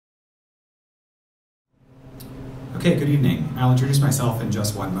Okay, good evening. I'll introduce myself in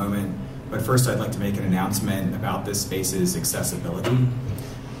just one moment, but first I'd like to make an announcement about this space's accessibility.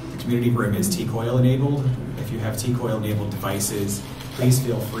 The community room is T-Coil enabled. If you have T-Coil enabled devices, please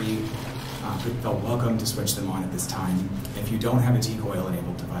feel welcome to switch them on at this time. If you don't have a T-Coil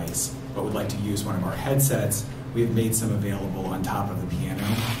enabled device, but would like to use one of our headsets, we have made some available on top of the piano.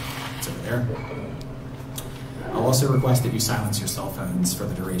 It's over there. I'll also request that you silence your cell phones for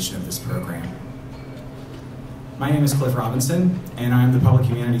the duration of this program. My name is Cliff Robinson, and I'm the Public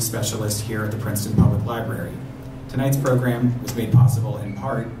Humanities Specialist here at the Princeton Public Library. Tonight's program was made possible in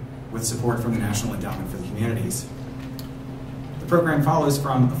part with support from the National Endowment for the Humanities. The program follows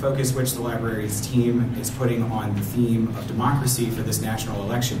from a focus which the library's team is putting on the theme of democracy for this national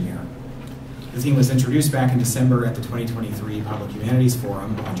election year. The theme was introduced back in December at the 2023 Public Humanities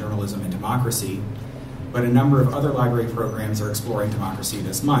Forum on Journalism and Democracy, but a number of other library programs are exploring democracy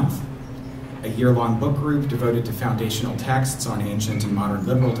this month. A year-long book group devoted to foundational texts on ancient and modern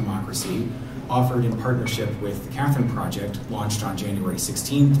liberal democracy, offered in partnership with the Catherine Project, launched on January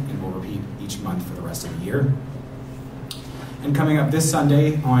 16th and will repeat each month for the rest of the year. And coming up this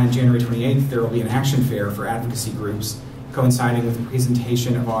Sunday, on January 28th, there will be an action fair for advocacy groups, coinciding with the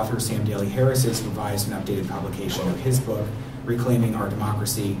presentation of author Sam Daly Harris's revised and updated publication of his book, Reclaiming Our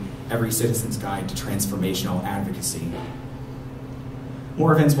Democracy, Every Citizen's Guide to Transformational Advocacy.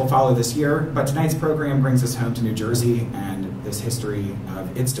 More events will follow this year, but tonight's program brings us home to New Jersey and this history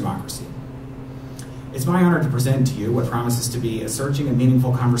of its democracy. It's my honor to present to you what promises to be a searching and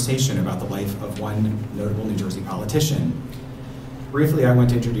meaningful conversation about the life of one notable New Jersey politician. Briefly, I want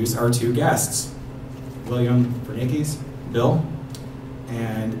to introduce our two guests, William Fernekes, Bill,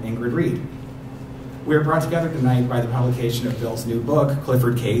 and Ingrid Reed. We are brought together tonight by the publication of Bill's new book,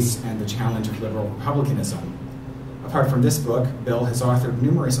 Clifford Case and the Challenge of Liberal Republicanism. Apart from this book, Bill has authored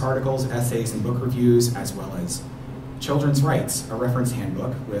numerous articles, essays, and book reviews, as well as Children's Rights, a reference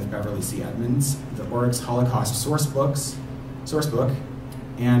handbook with Beverly C. Edmonds, the Oryx Holocaust Sourcebook,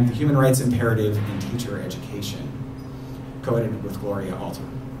 and The Human Rights Imperative in Teacher Education, co-edited with Gloria Alter.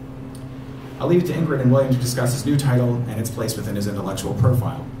 I'll leave it to Ingrid and William to discuss his new title and its place within his intellectual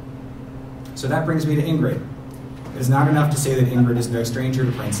profile. So that brings me to Ingrid. It is not enough to say that Ingrid is no stranger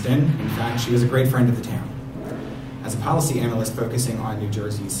to Princeton. In fact, she is a great friend of the town. As a policy analyst focusing on New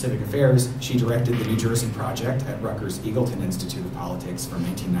Jersey's civic affairs, she directed the New Jersey Project at Rutgers Eagleton Institute of Politics from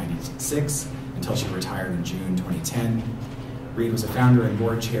 1996 until she retired in June 2010. Reed was a founder and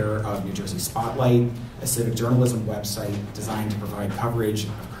board chair of New Jersey Spotlight, a civic journalism website designed to provide coverage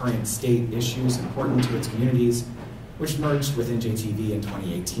of current state issues important to its communities, which merged with NJTV in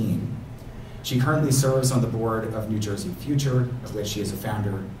 2018. She currently serves on the board of New Jersey Future, of which she is a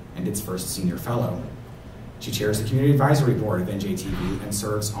founder and its first senior fellow. She chairs the Community Advisory Board of NJTV and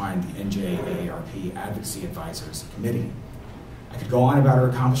serves on the NJ Advocacy Advisors Committee. I could go on about her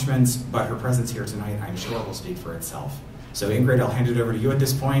accomplishments, but her presence here tonight, I'm sure, will speak for itself. So Ingrid, I'll hand it over to you at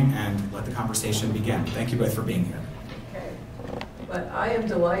this point and let the conversation begin. Thank you both for being here. Okay, but I am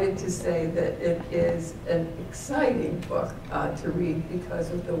delighted to say that it is an exciting book to read because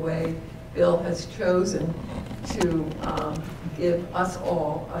of the way Bill has chosen to give us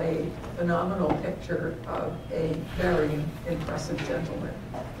all a phenomenal picture of a very impressive gentleman.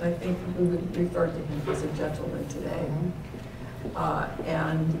 I think we would refer to him as a gentleman today.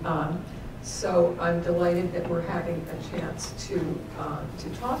 So I'm delighted that we're having a chance to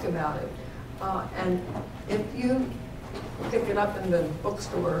talk about it. And if you pick it up in the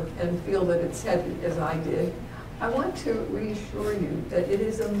bookstore and feel that it's heavy, as I did, I want to reassure you that it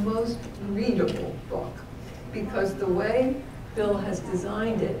is a most readable book because the way Bill has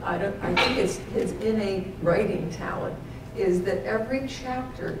designed it, I think it's his innate writing talent, is that every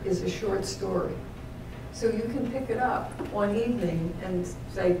chapter is a short story. So you can pick it up one evening and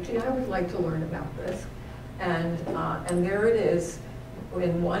say, gee, I would like to learn about this. And there it is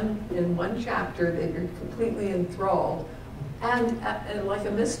in one chapter that you're completely enthralled and like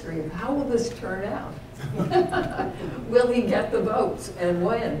a mystery of how will this turn out? Will he get the votes and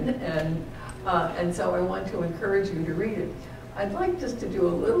when? And so I want to encourage you to read it. I'd like just to do a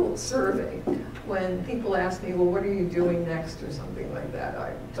little survey. When people ask me, well, what are you doing next or something like that,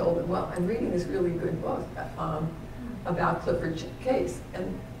 I told them, well, I'm reading this really good book about Clifford Case.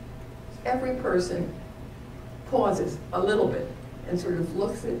 And every person pauses a little bit and sort of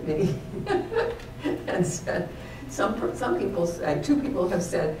looks at me and said, some people say, two people have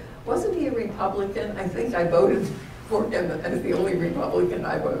said, wasn't he a Republican? I think I voted for him as the only Republican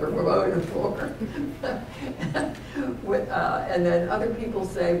I've ever voted for. And then other people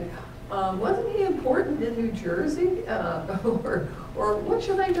say, wasn't he important in New Jersey? Or what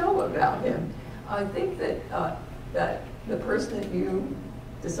should I know about him? I think that that the person that you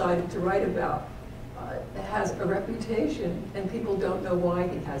decided to write about has a reputation, and people don't know why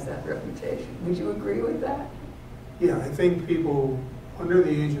he has that reputation. Would you agree with that? Yeah, I think people under the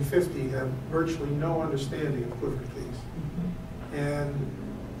age of 50 have virtually no understanding of Clifford Case. Mm-hmm. And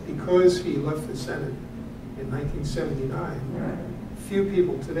because he left the Senate in 1979, right, few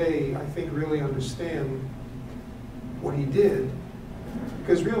people today, I think, really understand what he did.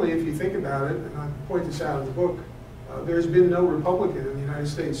 Because really, if you think about it, and I point this out in the book, there's been no Republican in the United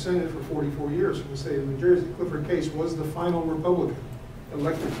States Senate for 44 years from the state of New Jersey. Clifford Case was the final Republican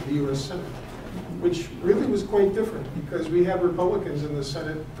elected to the U.S. Senate, which really was quite different because we had Republicans in the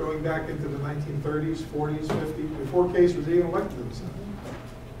Senate going back into the 1930s, 40s, 50s, before Case was even elected to the Senate.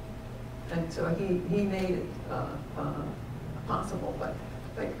 And so he made it possible. But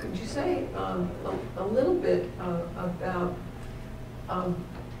could you say a little bit about,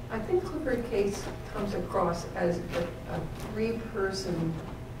 I think Clifford Case comes across as a three-person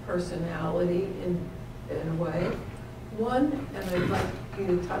personality in a way. One, and I'd like you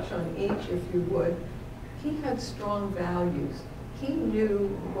to touch on each if you would, he had strong values. He knew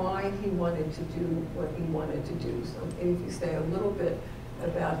why he wanted to do what he wanted to do. So if you say a little bit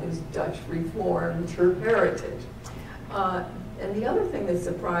about his Dutch Reformed heritage. And the other thing that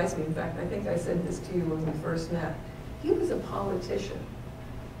surprised me, in fact, I think I said this to you when we first met, he was a politician.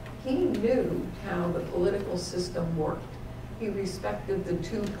 He knew how the political system worked. He respected the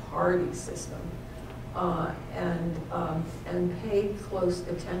two-party system and paid close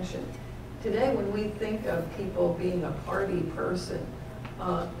attention. Today, when we think of people being a party person,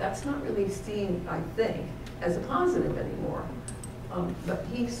 that's not really seen, I think, as a positive anymore. But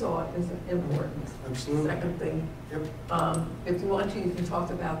he saw it as important. Absolutely. Second thing, yep. If you want to, you can talk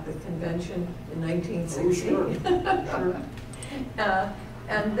about the convention in 1960. Oh, sure. Sure.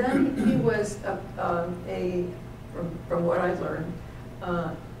 And then he was, from what I learned,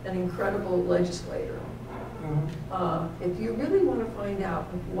 an incredible legislator. Mm-hmm. If you really want to find out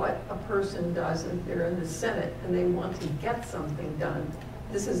what a person does if they're in the Senate and they want to get something done,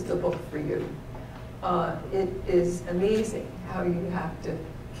 this is the book for you. It is amazing how you have to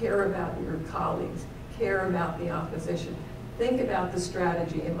care about your colleagues, care about the opposition, think about the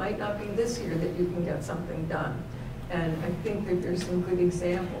strategy. It might not be this year that you can get something done. And I think that there's some good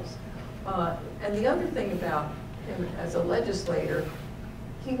examples. And the other thing about him as a legislator,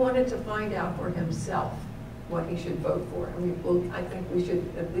 he wanted to find out for himself what he should vote for. And I think we should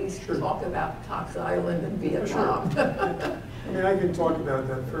at least talk about Cox Island and Vietnam. Sure. I mean, I can talk about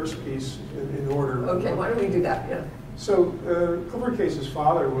that first piece in order. Okay, why don't we do that? Yeah. So, Clifford Case's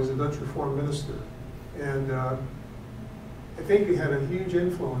father was a Dutch Reformed minister, and I think he had a huge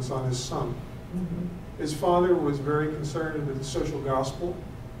influence on his son. Mm-hmm. His father was very concerned with the social gospel,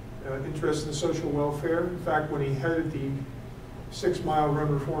 interested in social welfare. In fact, when he headed the 6 Mile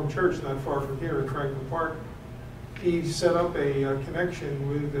Run Reformed Church not far from here in Franklin Park, he set up a connection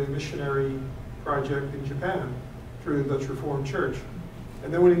with a missionary project in Japan through the Dutch Reformed Church.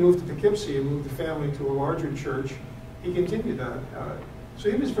 And then when he moved to Poughkeepsie and moved the family to a larger church, he continued that. So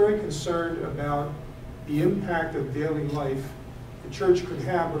he was very concerned about the impact of daily life the church could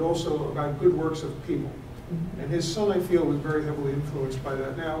have, but also about good works of people. Mm-hmm. And his son, I feel, was very heavily influenced by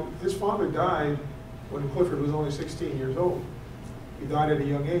that. Now, his father died when Clifford was only 16 years old. He died at a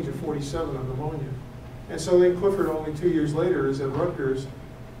young age of 47 of pneumonia. And so then Clifford, only 2 years later, is at Rutgers.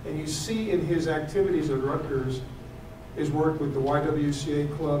 And you see in his activities at Rutgers his work with the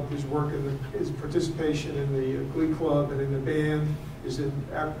YWCA club, his work in his participation in the Glee club and in the band, his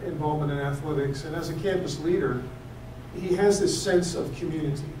involvement in athletics. And as a campus leader, he has this sense of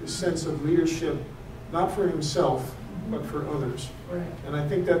community, this sense of leadership, not for himself, but for others. Right. And I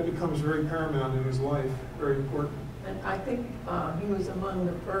think that becomes very paramount in his life, very important. And I think he was among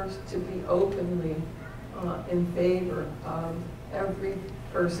the first to be openly in favor of every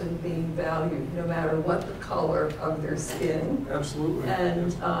person being valued, no matter what the color of their skin. Absolutely.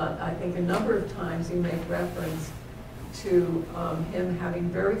 And I think a number of times you make reference to him having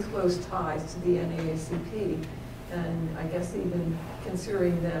very close ties to the NAACP, and I guess even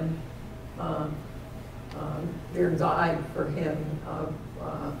considering them their guide for him.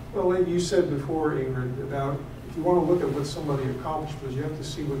 Well, like you said before, Ingrid, about if you want to look at what somebody accomplished, you have to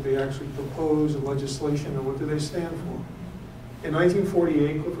see what they actually propose in legislation and what do they stand for. In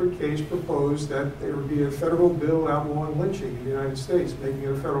 1948, Clifford Case proposed that there would be a federal bill outlawing lynching in the United States, making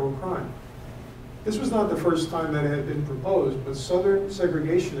it a federal crime. This was not the first time that it had been proposed, but Southern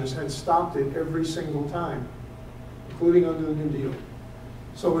segregationists had stopped it every single time, including under the New Deal.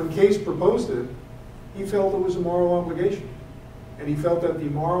 So when Case proposed it, he felt it was a moral obligation. And he felt that the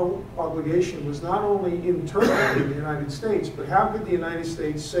moral obligation was not only internal in the United States, but how could the United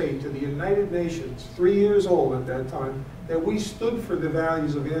States say to the United Nations, 3 years old at that time, that we stood for the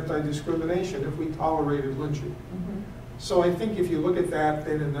values of anti-discrimination if we tolerated lynching? So I think if you look at that,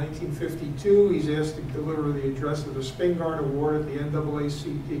 then in 1952, he's asked to deliver the address of the Spingarn Award at the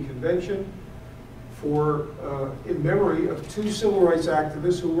NAACP convention for, in memory of 2 civil rights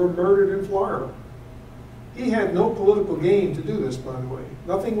activists who were murdered in Florida. He had no political gain to do this, by the way.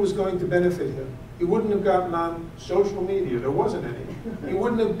 Nothing was going to benefit him. He wouldn't have gotten on social media. There wasn't any. He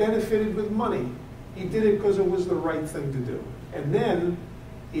wouldn't have benefited with money. He did it because it was the right thing to do. And then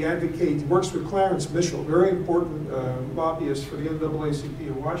he advocates, works with Clarence Mitchell, very important lobbyist for the NAACP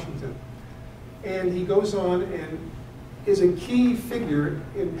in Washington. And he goes on and is a key figure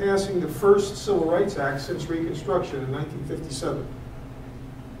in passing the first Civil Rights Act since Reconstruction in 1957.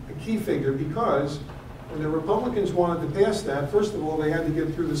 A key figure because when the Republicans wanted to pass that, first of all, they had to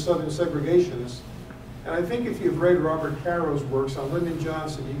get through the Southern segregationists. And I think if you've read Robert Caro's works on Lyndon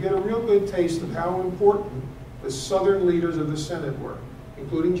Johnson, you get a real good taste of how important the Southern leaders of the Senate were,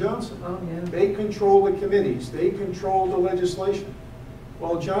 including Johnson. Oh, yeah. They controlled the committees. They controlled the legislation.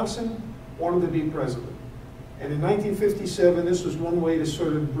 Well, Johnson wanted to be president. And in 1957, this was one way to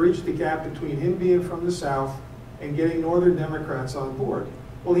sort of bridge the gap between him being from the South and getting Northern Democrats on board.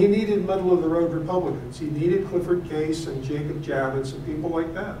 Well, he needed middle-of-the-road Republicans. He needed Clifford Case and Jacob Javits and people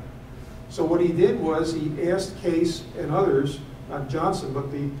like that. So what he did was he asked Case and others, not Johnson,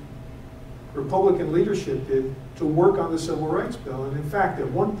 but the Republican leadership did, to work on the Civil Rights Bill. And in fact, at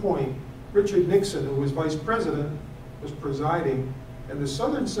one point, Richard Nixon, who was vice president, was presiding, and the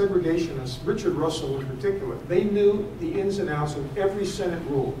Southern segregationists, Richard Russell in particular, they knew the ins and outs of every Senate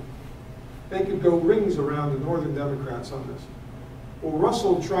rule. They could go rings around the Northern Democrats on this. Well,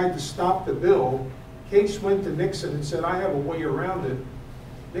 Russell tried to stop the bill. Case went to Nixon and said, I have a way around it.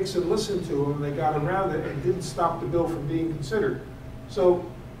 Nixon listened to him, and they got around it and didn't stop the bill from being considered. So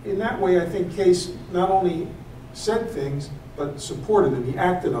in that way, I think Case not only said things, but supported them. He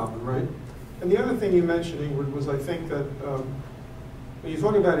acted on them, right? And the other thing you mentioned, Ingrid, was I think that when you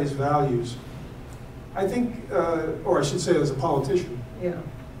talk about his values, I think, or I should say as a politician, Yeah.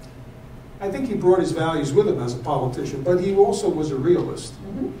 I think he brought his values with him as a politician, but he also was a realist.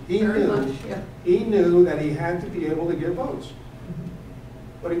 He knew that he had to be able to get votes.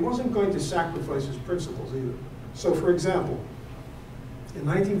 But he wasn't going to sacrifice his principles either. So for example, in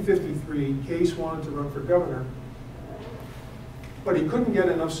 1953, Case wanted to run for governor, but he couldn't get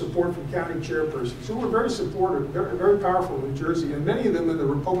enough support from county chairpersons who were very supportive, very powerful in New Jersey, and many of them in the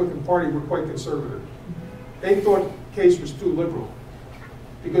Republican Party were quite conservative. They thought Case was too liberal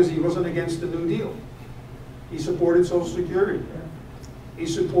because he wasn't against the New Deal. He supported Social Security. He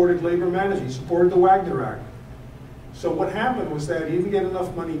supported labor management. He supported the Wagner Act. So what happened was that he didn't get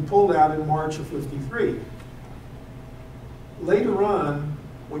enough money pulled out in March of '53. Later on,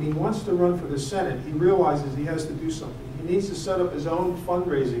 when he wants to run for the Senate, he realizes he has to do something. He needs to set up his own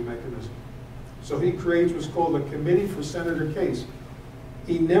fundraising mechanism. So he creates what's called a Committee for Senator Case.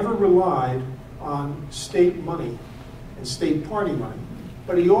 He never relied on state money and state party money,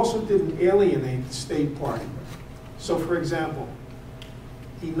 but he also didn't alienate the state party. So for example,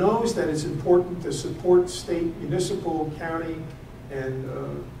 he knows that it's important to support state, municipal, county, and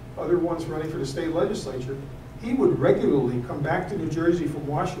other ones running for the state legislature. He would regularly come back to New Jersey from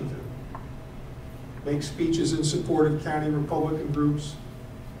Washington, make speeches in support of county Republican groups,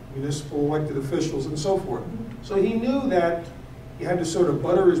 municipal elected officials, and so forth. So he knew that he had to sort of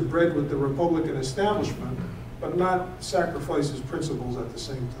butter his bread with the Republican establishment, but not sacrifice his principles at the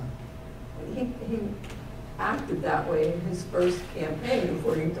same time. He acted that way in his first campaign,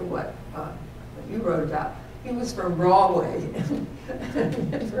 according to what you wrote about. He was from Broadway.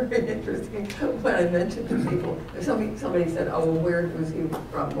 It's very interesting when I mentioned to people. Somebody said, oh, well, where was he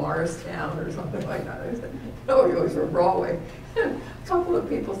from, Morristown or something like that? I said, no, he was from Broadway. A couple of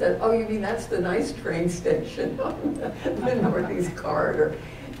people said, oh, you mean that's the nice train station on the Northeast Corridor?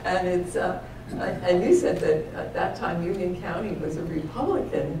 And it's, and you said that at that time Union County was a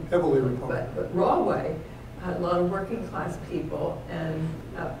Republican. Heavily Republican. But Broadway had a lot of working class people, and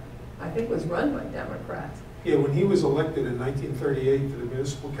I think was run by Democrats. Yeah, when he was elected in 1938 to the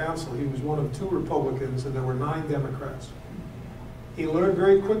municipal council, he was one of 2 Republicans and there were 9 Democrats. He learned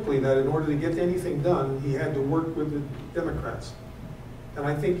very quickly that in order to get anything done, he had to work with the Democrats. And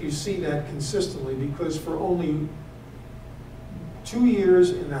I think you see that consistently because for only 2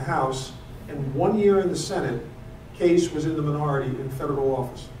 years in the House and 1 year in the Senate, Case was in the minority in federal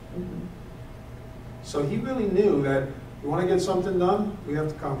office. So he really knew that you want to get something done, we have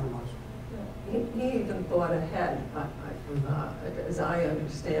to compromise. He even thought ahead. as I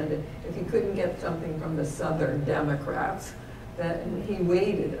understand it. If he couldn't get something from the Southern Democrats, then he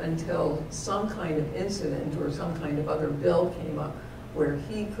waited until some kind of incident or some kind of other bill came up where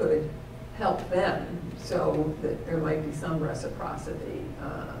he could help them, so that there might be some reciprocity.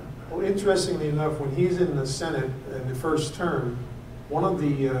 Well, interestingly enough, when he's in the Senate in the first term, one of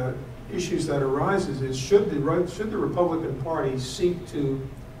the issues that arises is should the Republican Party seek to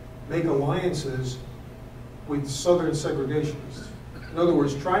make alliances with Southern segregationists? In other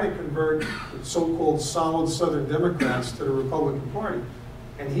words, try to convert so-called solid Southern Democrats to the Republican Party.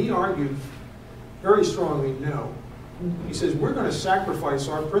 And he argued very strongly no. He says, we're going to sacrifice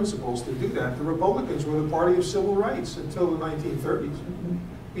our principles to do that. The Republicans were the party of civil rights until the 1930s.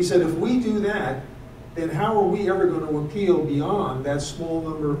 He said, if we do that, then how are we ever going to appeal beyond that small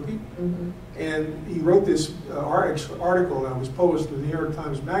number of people? And he wrote this article that was published in the New York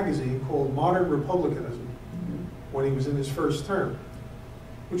Times Magazine called Modern Republicanism when he was in his first term,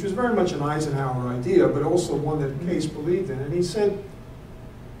 which was very much an Eisenhower idea, but also one that Case believed in. And he said,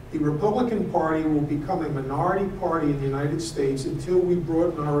 the Republican Party will become a minority party in the United States until we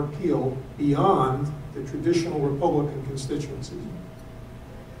broaden our appeal beyond the traditional Republican constituencies.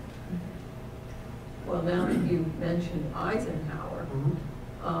 Well, now that you mentioned Eisenhower,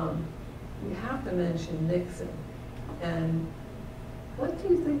 you have to mention Nixon. And what do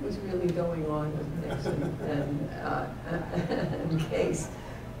you think was really going on with Nixon and Case?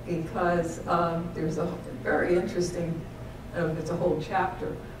 Because there's a very interesting, it's a whole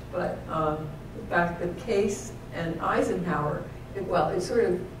chapter, but the fact that Case and Eisenhower, it sort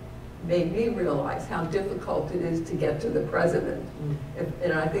of made me realize how difficult it is to get to the president.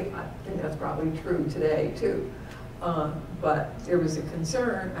 And I think that's probably true today too. But there was a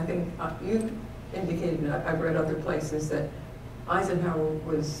concern, I think you indicated, and I've read other places, that Eisenhower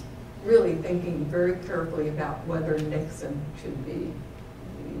was really thinking very carefully about whether Nixon should be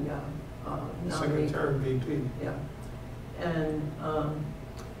the nominee. Secretary of VP. Yeah.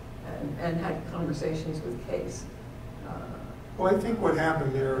 And had conversations with Case. Well, I think what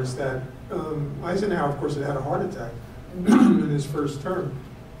happened there is that Eisenhower, of course, had had a heart attack in his first term.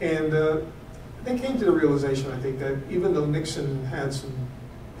 And they came to the realization, I think, that even though Nixon had some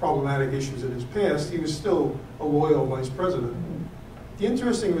problematic issues in his past, he was still a loyal vice president. The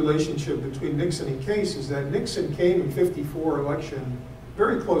interesting relationship between Nixon and Case is that Nixon came in '54 election,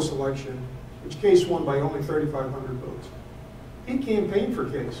 very close election, which Case won by only 3,500 votes. He campaigned for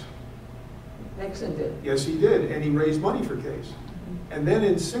Case. Nixon did. Yes, he did, and he raised money for Case. And then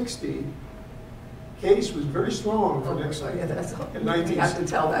in '60, Case was very strong for Nixon. Yeah, that's all. In You have to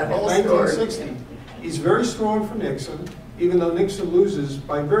tell that whole 1960, story. he's very strong for Nixon, even though Nixon loses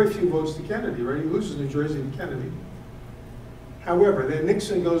by very few votes to Kennedy, right? He loses New Jersey to Kennedy. However, then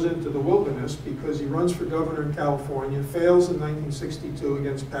Nixon goes into the wilderness because he runs for governor in California, fails in 1962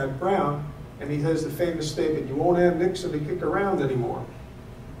 against Pat Brown, and he has the famous statement, you won't have Nixon to kick around anymore.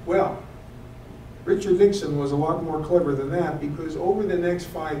 Well, Richard Nixon was a lot more clever than that because over the next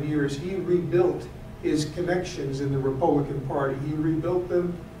 5 years, he rebuilt his connections in the Republican Party. He rebuilt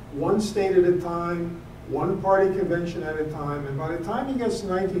them one state at a time, one party convention at a time, and by the time he gets to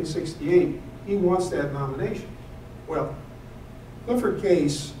 1968, he wants that nomination. Well, Clifford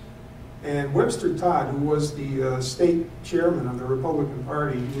Case and Webster Todd, who was the state chairman of the Republican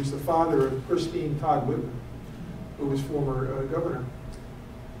Party, he was the father of Christine Todd Whitman, who was former governor.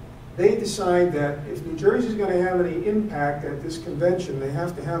 They decide that if New Jersey is going to have any impact at this convention, they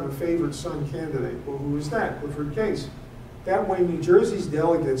have to have a favorite son candidate. Well, who is that? Clifford Case. That way, New Jersey's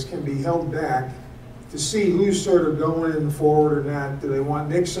delegates can be held back to see who's sort of going in forward or not. Do they want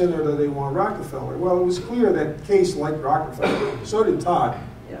Nixon or do they want Rockefeller? Well, it was clear that Case liked Rockefeller. So did Todd.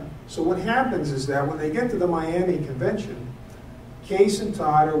 Yeah. So what happens is that when they get to the Miami convention, Case and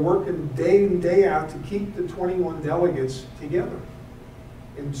Todd are working day in, day out to keep the 21 delegates together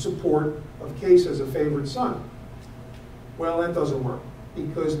in support of Case as a favorite son. Well, that doesn't work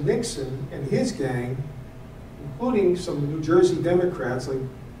because Nixon and his gang, including some New Jersey Democrats like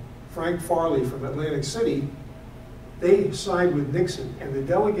Frank Farley from Atlantic City, they side with Nixon, and the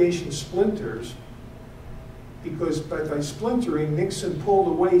delegation splinters because by splintering, Nixon pulled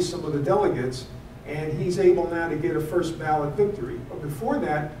away some of the delegates, and he's able now to get a first ballot victory. But before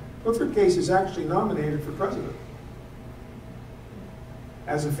that, Clifford Case is actually nominated for president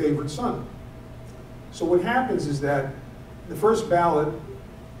as a favorite son. So what happens is that the first ballot,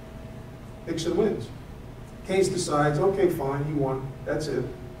 Nixon wins. Case decides, okay, fine, he won, that's it.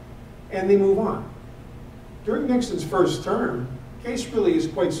 And they move on. During Nixon's first term, Case really is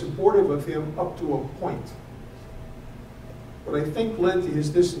quite supportive of him up to a point. What I think led to his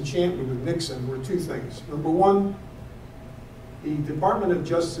disenchantment with Nixon were two things. Number one, the Department of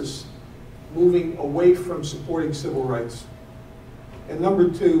Justice moving away from supporting civil rights. And number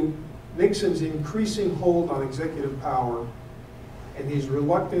two, Nixon's increasing hold on executive power and his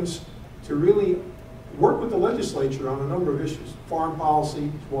reluctance to really work with the legislature on a number of issues. Foreign policy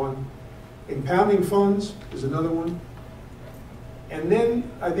is one. Impounding funds is another one. And then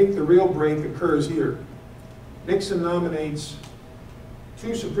I think the real break occurs here. Nixon nominates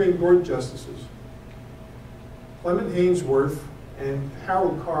 2 Supreme Court justices, Clement Haynesworth and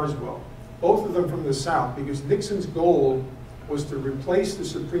Harold Carswell, both of them from the South, because Nixon's goal was to replace the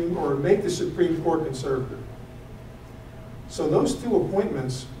Supreme, or make the Supreme Court conservative. So those 2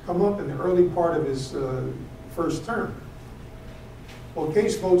 appointments come up in the early part of his first term. Well,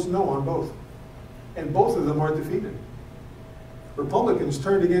 Case votes no on both, and both of them are defeated. Republicans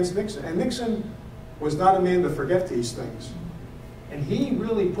turned against Nixon, and Nixon was not a man to forget these things. And he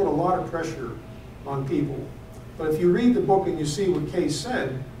really put a lot of pressure on people. But if you read the book and you see what Case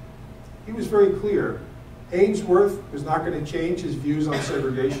said, he was very clear. Haynesworth was not going to change his views on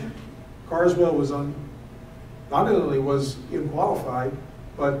segregation. Carswell was not only was unqualified,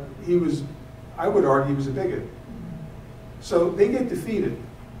 but he was, I would argue, he was a bigot. So they get defeated.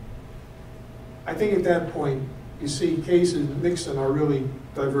 I think at that point, you see Case and Nixon are really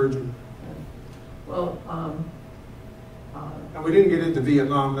divergent. Well, and we didn't get into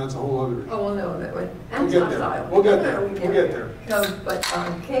Vietnam, that's a whole other issue. oh, well, no, We'll get there. We'll get there. We'll get there. No, but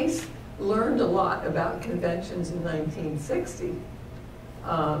Case learned a lot about conventions in 1960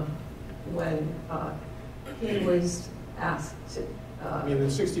 when he was asked to. I mean, in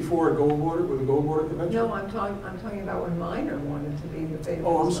 '64 at Gold Border, with the Gold Border Convention? No, I'm talking about when Minor wanted to be the favorite.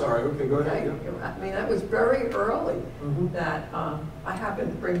 Oh, I'm sorry. Okay, go ahead. I mean, that was very early. Mm-hmm. That I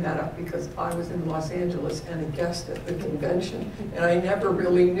happened to bring that up because I was in Los Angeles and a guest at the convention, and I never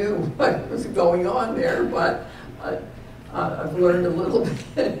really knew what was going on there, but I've learned a little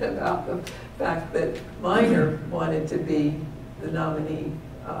bit about the fact that Minor wanted to be the nominee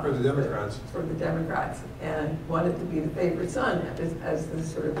for the Democrats. For the Democrats, and wanted to be the favorite son as the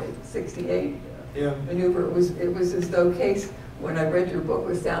sort of 68 maneuver. It was as though Case, when I read your book,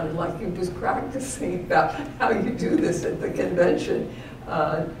 was sounded like he was practicing about how you do this at the convention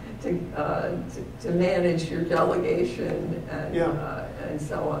to manage your delegation and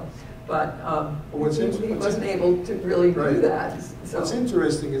so on. But he wasn't able to really do that. So. What's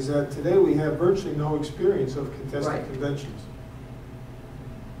interesting is that today we have virtually no experience of contested conventions.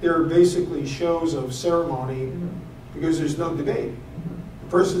 They're basically shows of ceremony because there's no debate. The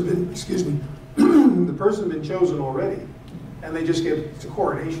person's been, excuse me, the person's been chosen already, and they just get to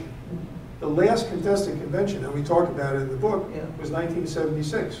coronation. The last contested convention, and we talk about it in the book, was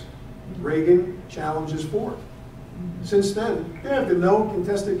 1976. Reagan challenges Ford. Since then, there have been no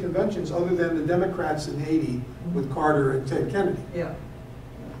contested conventions other than the Democrats in '80 with Carter and Ted Kennedy. Yeah.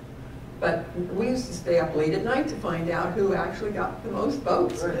 But we used to stay up late at night to find out who actually got the most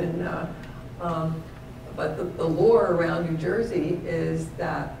votes. Right. And but the lore around New Jersey is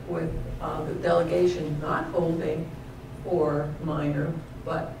that with the delegation not holding for Minor,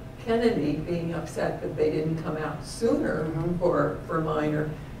 but Kennedy being upset that they didn't come out sooner for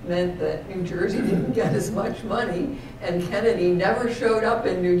Minor, meant that New Jersey didn't get as much money, and Kennedy never showed up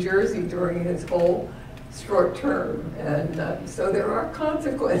in New Jersey during his whole short term, and so there are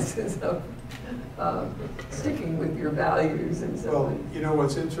consequences of sticking with your values and so on. Well, you know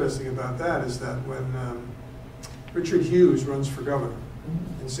what's interesting about that is that when Richard Hughes runs for governor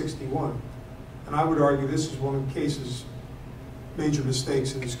in '61, and I would argue this is one of Case's major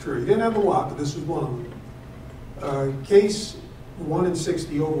mistakes in his career. He didn't have a lot, but this was one of them. Case won in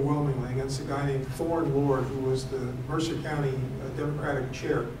 '60 overwhelmingly against a guy named Thorne Lord, who was the Mercer County Democratic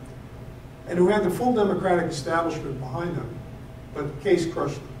chair, and who had the full Democratic establishment behind them, but Case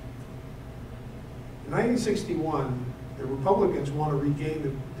crushed them. In 1961, the Republicans want to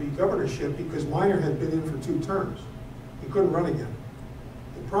regain the governorship because Minor had been in for 2 terms. He couldn't run again.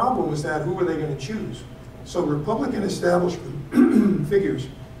 The problem was that who were they going to choose? So Republican establishment figures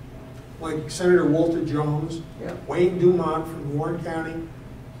like Senator Walter Jones, Wayne Dumont from Warren County,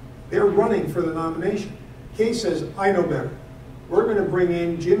 they're running for the nomination. Case says, I know better. We're going to bring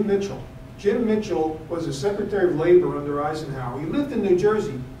in Jim Mitchell. Jim Mitchell was a Secretary of Labor under Eisenhower. He lived in New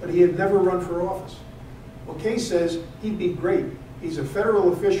Jersey, but he had never run for office. Well, Case says he'd be great. He's a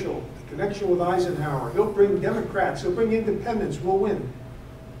federal official, the connection with Eisenhower. He'll bring Democrats, he'll bring independents, we'll win.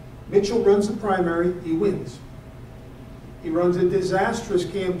 Mitchell runs the primary, he wins. He runs a disastrous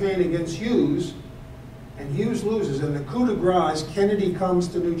campaign against Hughes, and Hughes loses. And the coup de grace, Kennedy comes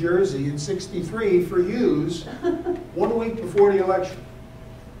to New Jersey in '63 for Hughes 1 week before the election.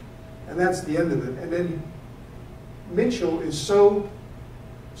 And that's the end of it. And then Mitchell is so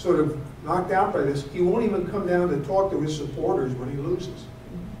sort of knocked out by this, he won't even come down to talk to his supporters when he loses.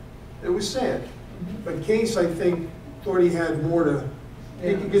 It was sad. But Case, I think, thought he had more to,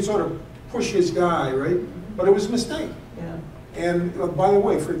 he could sort of push his guy, right? But it was a mistake. Yeah. And by the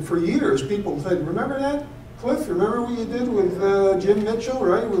way, for years, people said, remember that, Cliff? Remember what you did with Jim Mitchell,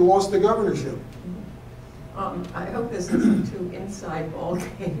 right? We lost the governorship. I hope this isn't too inside ball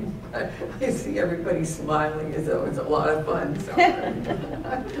game, but I see everybody smiling as though it's a lot of fun, so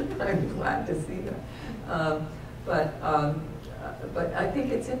I'm glad to see that. But I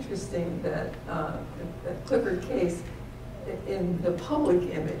think it's interesting that, that Clifford Case, in the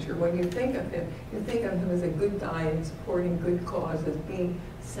public image, or when you think of him as a good guy and supporting good causes, being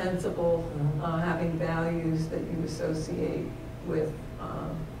sensible, having values that you associate with,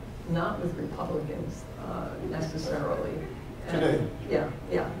 not with Republicans necessarily. Today. Yeah,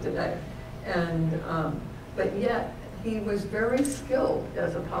 today. And, but yet, he was very skilled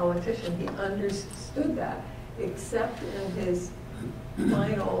as a politician. He understood that, except in his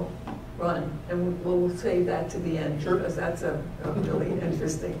final run. And we'll save that to the end, because that's a really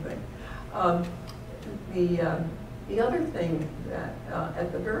interesting thing. The other thing that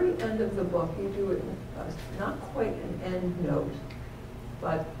at the very end of the book, you do it, not quite an end note,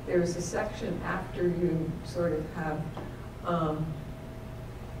 but there's a section after you sort of have,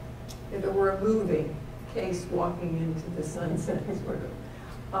 if it were a movie, Case walking into the sunset, sort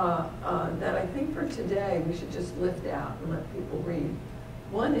of, that I think for today we should just lift out and let people read.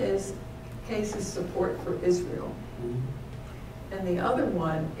 One is Case's support for Israel, and the other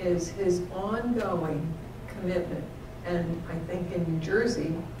one is his ongoing commitment, and I think in New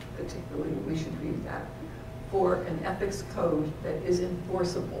Jersey particularly we should read that, for an ethics code that is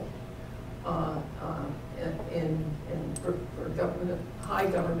enforceable for government, high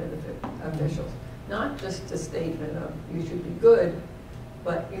government officials. Not just a statement of you should be good,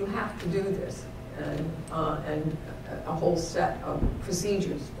 but you have to do this, and a whole set of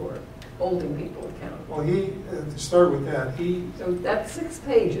procedures for holding people accountable. Well, to start with that, So that's 6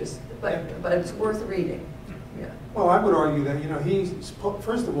 pages, but it's worth reading. Yeah. Well, I would argue that,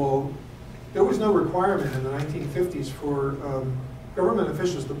 first of all, there was no requirement in the 1950s for government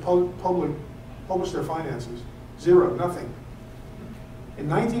officials to publish their finances. Zero, nothing. In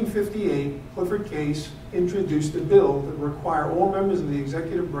 1958, Clifford Case introduced a bill that required all members of the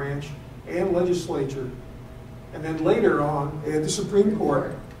executive branch and legislature, and then later on, the Supreme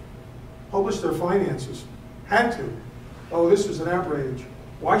Court published their finances. Had to. Oh, this was an outrage.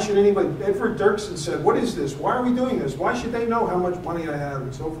 Why should anybody, Edward Dirksen said, what is this? Why are we doing this? Why should they know how much money I have,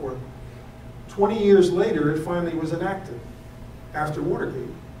 and so forth. 20 years later, it finally was enacted, after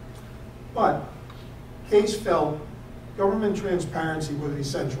Watergate. But Case felt government transparency was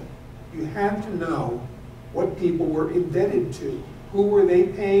essential. You had to know what people were indebted to. Who were they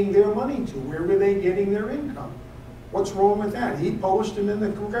paying their money to? Where were they getting their income? What's wrong with that? He published them in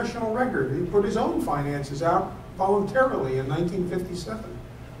the Congressional Record. He put his own finances out voluntarily in 1957.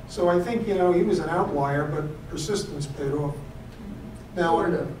 So I think, he was an outlier, but persistence paid off. Now,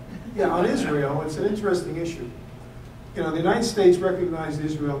 on Israel, it's an interesting issue. The United States recognized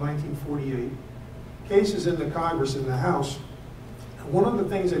Israel in 1948. Case is in the Congress, in the House. And one of the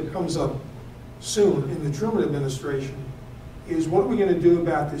things that comes up soon in the Truman administration is what are we going to do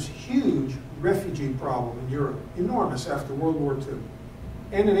about this huge refugee problem in Europe, enormous after World War II,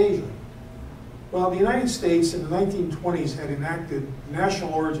 and in Asia. Well, the United States in the 1920s had enacted the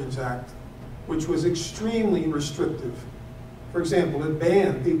National Origins Act, which was extremely restrictive. For example, it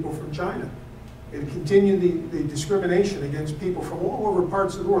banned people from China. It continued the discrimination against people from all over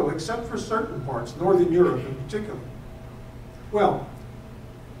parts of the world, except for certain parts, Northern Europe in particular. Well,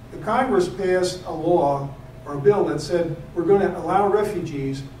 the Congress passed a law, or a bill, that said we're going to allow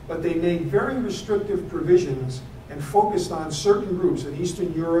refugees, but they made very restrictive provisions and focused on certain groups in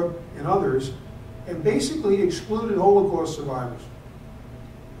Eastern Europe and others, and basically excluded Holocaust survivors.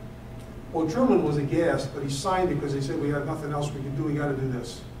 Well, Truman was aghast, but he signed it because he said we have nothing else we can do, we got to do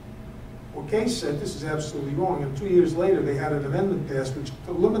this. Well, Case said this is absolutely wrong, and 2 years later they had an amendment passed which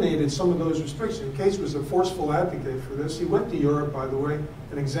eliminated some of those restrictions. Case was a forceful advocate for this. He went to Europe, by the way,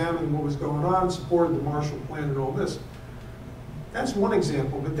 and examined what was going on, supported the Marshall Plan and all this. That's one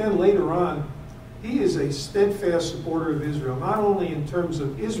example, but then later on, he is a steadfast supporter of Israel, not only in terms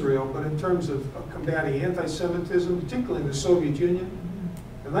of Israel, but in terms of combating anti-Semitism, particularly in the Soviet Union.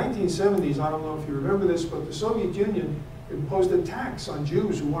 In the 1970s, I don't know if you remember this, but the Soviet Union imposed a tax on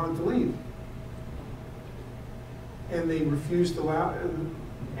Jews who wanted to leave. And they refused to allow,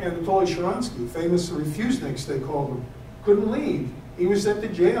 Anatoly Sharansky, famous refuseniks they called him, couldn't leave. He was sent to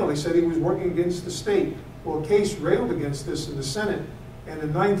jail. They said he was working against the state. Well, Case railed against this in the Senate, and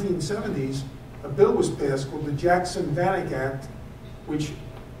in the 1970s, a bill was passed called the Jackson-Vanik Act, which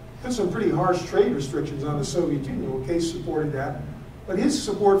put some pretty harsh trade restrictions on the Soviet Union. Well, Case supported that, but his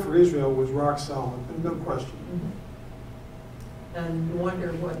support for Israel was rock solid, and no question. And you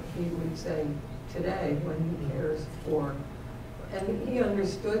wonder what he would say today when he cares for, and he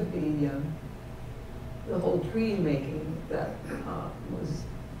understood the whole treaty making that was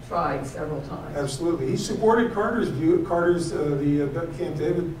tried several times. Absolutely, he supported Carter's view. Carter's the Camp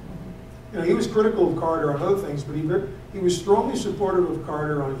David. You know, he was critical of Carter on other things, but he was strongly supportive of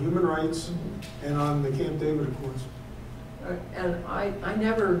Carter on human rights and on the Camp David Accords. And I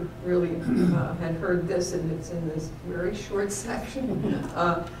never really had heard this, and it's in this very short section,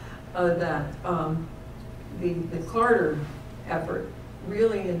 that the Carter effort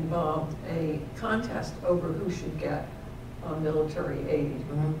really involved a contest over who should get military aid.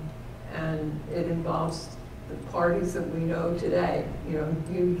 And it involves the parties that we know today. You know,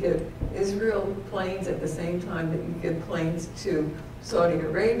 you give Israel planes at the same time that you give planes to Saudi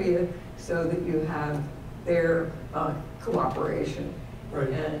Arabia so that you have their cooperation. Right.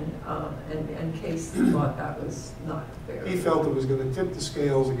 And Case thought that was not fair. He felt it was going to tip the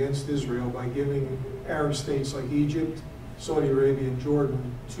scales against Israel by giving Arab states like Egypt, Saudi Arabia, and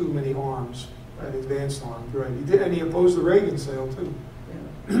Jordan too many arms, and advanced arms. Right. He did, and he opposed the Reagan sale too.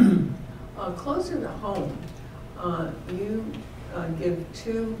 Yeah. Closer to home, you give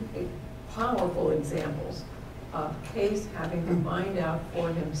two powerful examples of Case having to find out for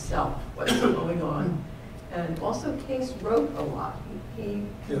himself what's going on. And also Case wrote a lot. He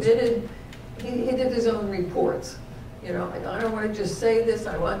committed, he did his own reports. You know, I don't want to just say this,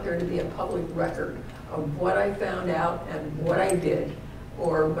 I want there to be a public record of what I found out and what I did,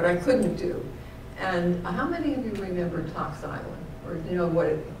 or what I couldn't do. And how many of you remember Tox Island, or you know what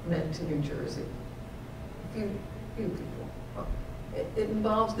it meant to New Jersey? A few people. It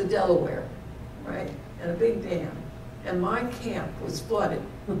involves the Delaware, right? And a big dam. And my camp was flooded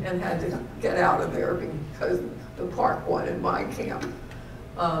and had to get out of there because the park wanted my camp.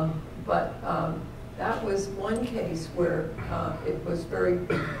 That was one case where it was very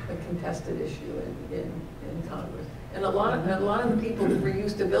a contested issue in Congress. And a lot of the people that were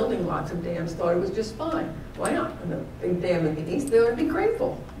used to building lots of dams thought it was just fine. Why not? And the big dam in the east, they ought to be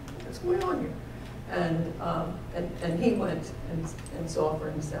grateful. What's going on here? And he went and saw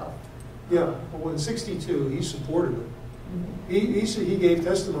for himself. Yeah, well, in '62, he supported it. He gave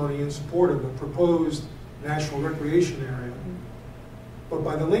testimony in support of a proposed national recreation area. But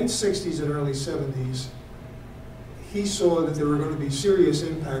by the late '60s and early '70s, he saw that there were going to be serious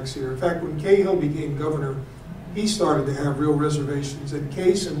impacts here. In fact, when Cahill became governor, he started to have real reservations. And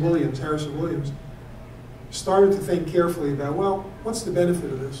Case and Williams, Harrison Williams, started to think carefully about, well, what's the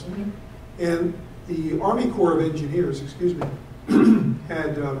benefit of this? And the Army Corps of Engineers,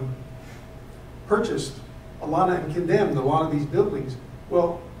 had purchased a lot of, and condemned a lot of these buildings.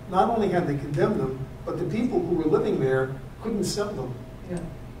 Well, not only had they condemned them, but the people who were living there couldn't sell them. Yeah.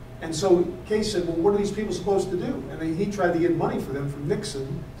 And so Case said, well, what are these people supposed to do? And he tried to get money for them from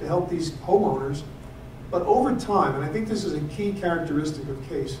Nixon to help these homeowners. But over time, and I think this is a key characteristic of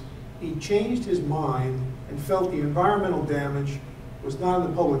Case, he changed his mind and felt the environmental damage was not in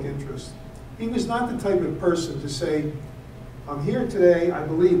the public interest. He was not the type of person to say, I'm here today, I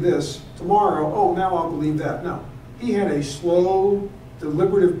believe this, tomorrow, oh, now I'll believe that. No. He had a slow,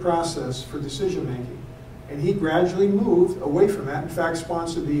 deliberative process for decision making. And he gradually moved away from that. In fact,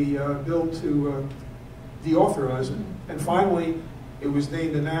 sponsored the bill to deauthorize it. And finally, it was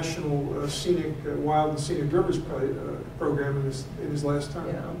named the National Scenic Wild and Scenic Rivers program in his last term.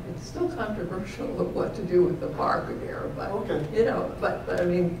 Yeah, it's still controversial of what to do with the park there, but okay. You know, but I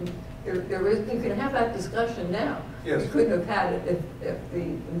mean, there is, you can have that discussion now. Yes. You couldn't have had it if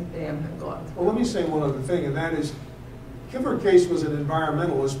the dam had gone through. Well, let me say one other thing, and that is, Clifford Case was an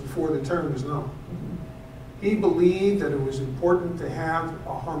environmentalist before the term was known. He believed that it was important to have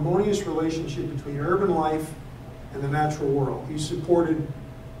a harmonious relationship between urban life and the natural world. He supported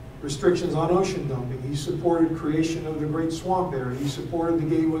restrictions on ocean dumping. He supported creation of the Great Swamp Area. He supported the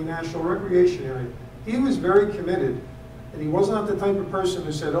Gateway National Recreation Area. He was very committed, and he was not the type of person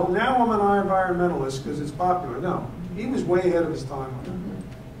who said, oh, now I'm an environmentalist because it's popular. No, he was way ahead of his time on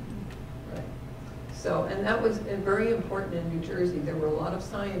that. Right. So, and that was very important in New Jersey. There were a lot of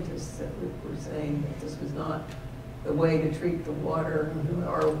scientists that were saying that this was not the way to treat the water,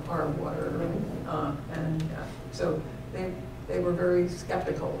 our water, so they were very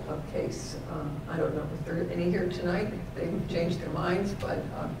skeptical of Case. I don't know if there are any here tonight, if they've changed their minds, but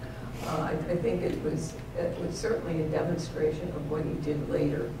I think it was certainly a demonstration of what he did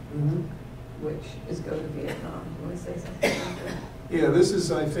later. which is Go to Vietnam. You want to say something about that? Yeah, this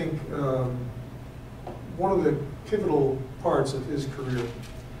is, I think, one of the pivotal parts of his career.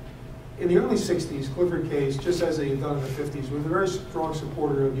 In the early 60s, Clifford Case, just as he had done in the 50s, was a very strong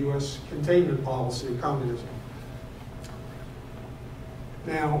supporter of U.S. containment policy of communism.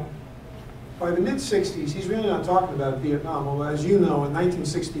 Now, by the mid-60s, he's really not talking about Vietnam. Well, as you know, in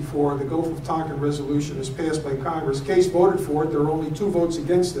 1964, the Gulf of Tonkin Resolution was passed by Congress. Case voted for it. There were only 2 votes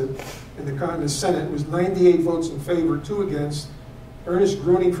against it. In the Senate, it was 98 votes in favor, 2 against. Ernest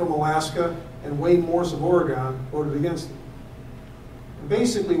Gruning from Alaska and Wayne Morse of Oregon voted against it. And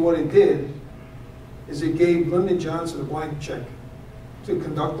basically what it did is it gave Lyndon Johnson a blank check to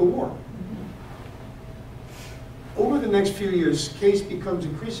conduct the war. Over the next few years, Case becomes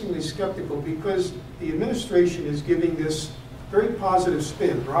increasingly skeptical because the administration is giving this very positive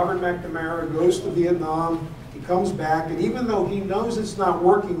spin. Robert McNamara goes to Vietnam, he comes back, and even though he knows it's not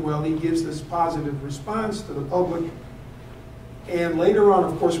working well, he gives this positive response to the public. And later on,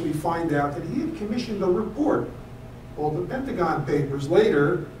 of course, we find out that he had commissioned a report called the Pentagon Papers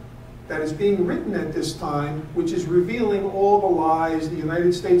later that is being written at this time, which is revealing all the lies the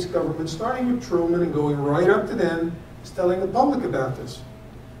United States government, starting with Truman and going right up to then, is telling the public about this.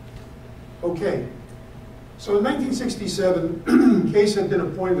 Okay, so in 1967, Case had been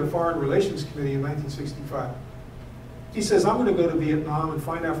appointed to the Foreign Relations Committee in 1965. He says, I'm going to go to Vietnam and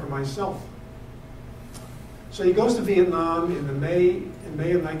find out for myself. So he goes to Vietnam in May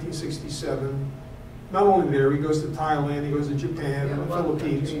of 1967. Not only there, he goes to Thailand, he goes to Japan, and the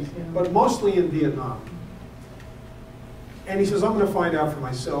Philippines, but mostly in Vietnam. And he says, I'm going to find out for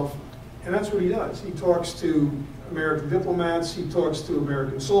myself. And that's what he does. He talks to American diplomats, he talks to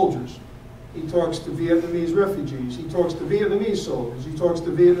American soldiers, he talks to Vietnamese refugees, he talks to Vietnamese soldiers, he talks to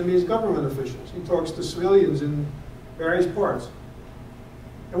Vietnamese government officials, he talks to civilians in various parts.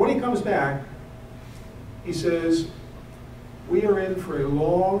 And when he comes back, he says, we are in for a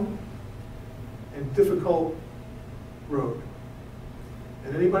long and difficult road.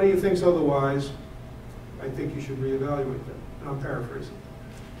 And anybody who thinks otherwise, I think you should reevaluate that. And I'm paraphrasing.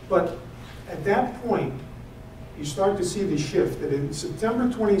 But at that point, you start to see the shift that in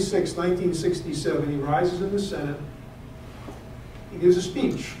September 26, 1967, he rises in the Senate, he gives a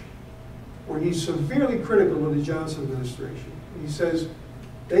speech where he's severely critical of the Johnson administration. He says,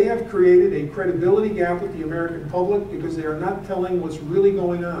 they have created a credibility gap with the American public because they are not telling what's really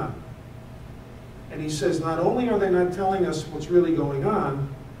going on. And he says, not only are they not telling us what's really going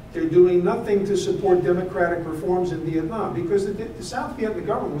on, they're doing nothing to support democratic reforms in Vietnam because the South Vietnamese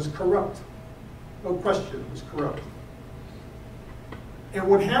government was corrupt. No question, it was corrupt. And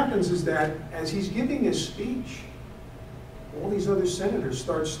what happens is that as he's giving his speech, all these other senators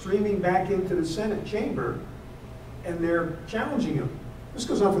start streaming back into the Senate chamber and they're challenging him. This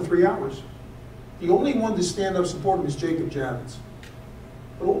goes on for 3 hours. The only one to stand up support him is Jacob Javits.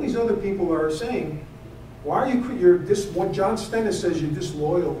 But all these other people are saying, why are what John Stennis says you're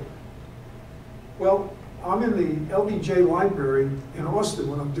disloyal. Well, I'm in the LBJ library in Austin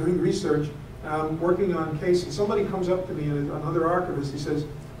when I'm doing research, I'm working on a case, and somebody comes up to me, another archivist, he says,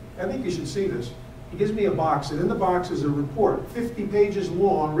 I think you should see this. He gives me a box, and in the box is a report, 50 pages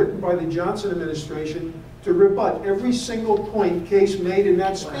long, written by the Johnson administration to rebut every single point Case made in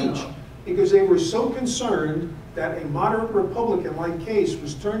that speech. Wow. Because they were so concerned that a moderate Republican like Case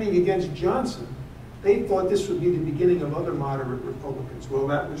was turning against Johnson, they thought this would be the beginning of other moderate Republicans. Well,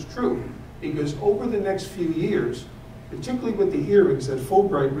 that was true, because over the next few years, particularly with the hearings that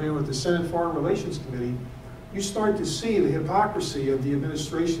Fulbright ran with the Senate Foreign Relations Committee, you start to see the hypocrisy of the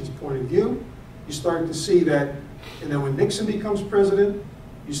administration's point of view. You start to see that, and then when Nixon becomes president,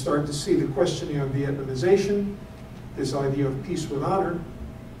 you start to see the questioning of Vietnamization, this idea of peace with honor.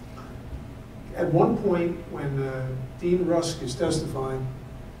 At one point, when Dean Rusk is testifying,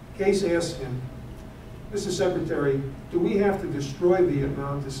 Case asks him, Mr. Secretary, do we have to destroy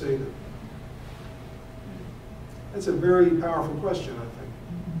Vietnam to save it? That's a very powerful question, I think.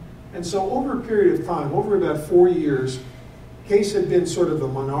 And so over a period of time, over about 4 years, Case had been sort of the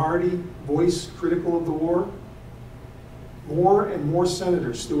minority voice critical of the war. More and more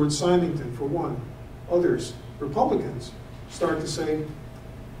senators, Stuart Symington for one, others, Republicans, start to say,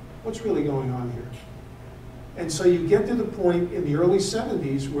 what's really going on here? And so you get to the point in the early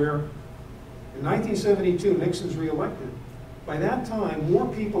 70s where in 1972, Nixon's reelected. By that time, more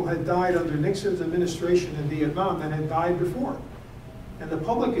people had died under Nixon's administration in Vietnam than had died before. And the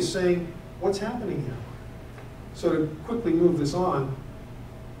public is saying, what's happening here? So to quickly move this on,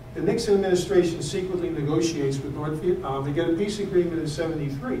 the Nixon administration secretly negotiates with North Vietnam. They get a peace agreement in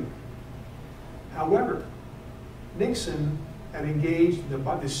 '73. However, Nixon and engaged in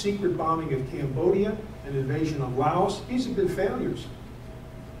the secret bombing of Cambodia and invasion of Laos. These have been failures.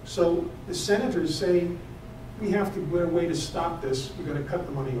 So the senators say, we have to get a way to stop this. We're going to cut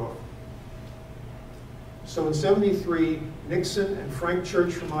the money off. So in '73, Nixon and Frank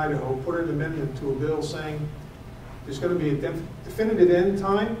Church from Idaho put an amendment to a bill saying there's going to be a definitive end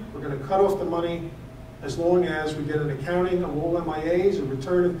time. We're going to cut off the money as long as we get an accounting of all MIAs, a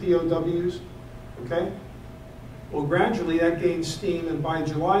return of POWs, okay? Well, gradually that gained steam, and by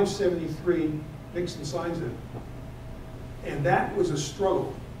July of '73, Nixon signs it. And that was a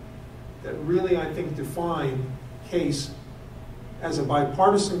struggle that really, I think, defined Case as a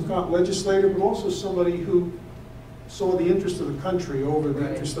bipartisan legislator, but also somebody who saw the interest of the country over the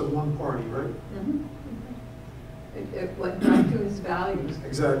interest of one party, right? Mm-hmm. It went back to his values.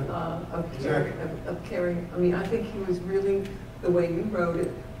 Exactly. Of caring. I mean, I think he was really, the way you wrote it,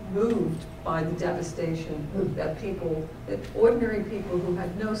 moved by the devastation that ordinary people who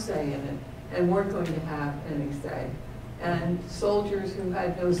had no say in it and weren't going to have any say, and soldiers who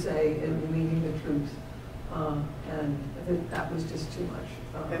had no say in leading the troops, and I think that was just too much.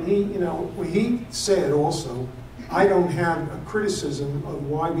 And he, he said also, I don't have a criticism of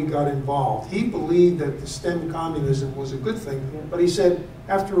why we got involved. He believed that the stem communism was a good thing, but he said,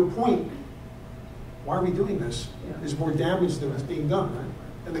 after a point, why are we doing this? Yeah. There's more damage than is being done, right?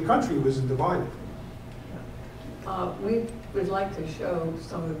 And the country was divided. We would like to show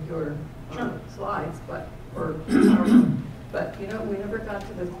some of your slides, but we never got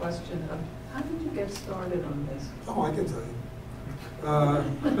to the question of how did you get started on this? Oh, I can tell you.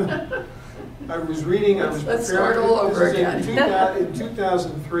 I was reading. Let's start all over again. In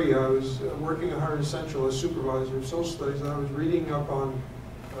 2003, I was working at Harvard Central as supervisor of social studies, and I was reading up on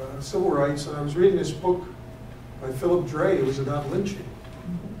civil rights, and I was reading this book by Philip Dray. It was about lynching.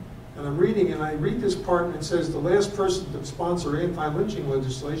 And I'm reading, and I read this part, and it says the last person to sponsor anti-lynching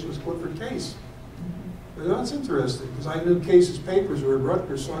legislation was Clifford Case. I thought, that's interesting, because I knew Case's papers were at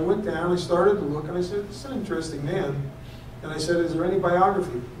Rutgers. So I went down, I started to look, and I said, this is an interesting man. And I said, is there any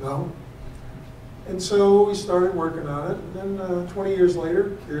biography? No. And so we started working on it, and then 20 years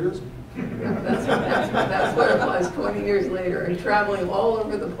later, here it is. Yeah, that's what it was, 20 years later, and traveling all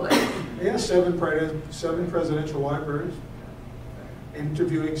over the place. Yeah, seven presidential libraries,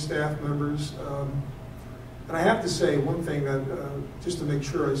 interviewing staff members. And I have to say one thing that, just to make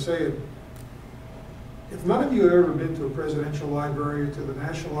sure I say it, if none of you have ever been to a presidential library, or to the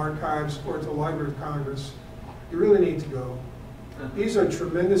National Archives, or to the Library of Congress, you really need to go. These are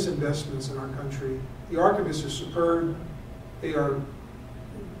tremendous investments in our country. The archivists are superb. They are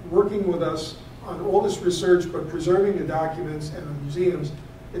working with us on all this research, but preserving the documents and the museums.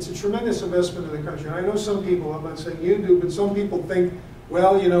 It's a tremendous investment in the country. And I know some people, I'm not saying you do, but some people think,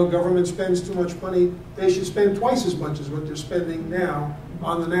 well, government spends too much money. They should spend twice as much as what they're spending now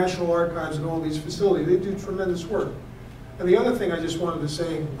on the National Archives and all these facilities. They do tremendous work. And the other thing I just wanted to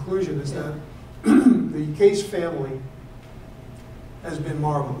say in conclusion is that the Case family has been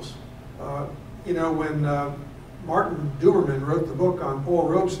marvelous. When Martin Duberman wrote the book on Paul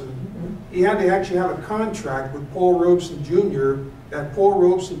Robeson, he had to actually have a contract with Paul Robeson Jr. that Paul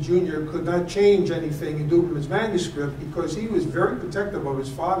Robeson Jr. could not change anything in Duberman's manuscript because he was very protective of his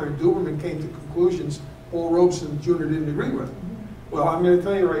father. Duberman came to conclusions Paul Robeson Jr. didn't agree with. Well, I'm going to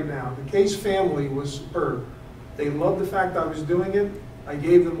tell you right now, the Case family was superb. They loved the fact I was doing it. I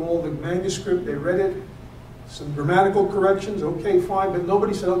gave them all the manuscript. They read it. Some grammatical corrections, okay, fine, but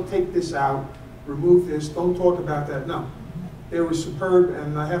nobody said, oh, take this out, remove this, don't talk about that. No. They were superb,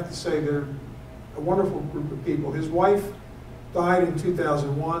 and I have to say they're a wonderful group of people. His wife died in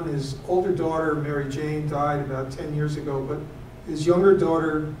 2001. His older daughter, Mary Jane, died about 10 years ago, but his younger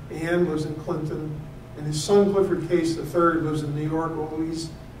daughter, Anne, lives in Clinton, and his son, Clifford Case III, lives in New York, although he's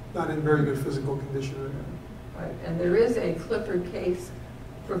not in very good physical condition right now. Right, and there is a Clifford Case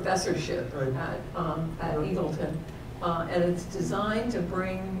professorship at Eagleton, and it's designed to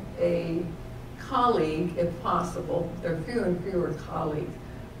bring a colleague, if possible. There are fewer and fewer colleagues,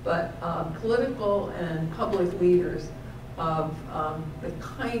 but political and public leaders of the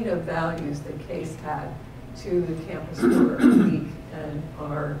kind of values that Case had to the campus for a week, and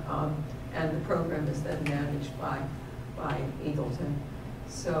the program is then managed by Eagleton.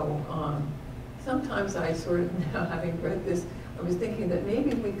 So sometimes I sort of, now having read this, I was thinking that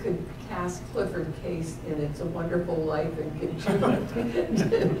maybe we could cast Clifford Case in It's a Wonderful Life and give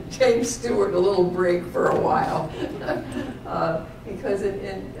James Stewart a little break for a while. Because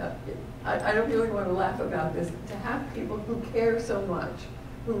I don't really want to laugh about this, to have people who care so much,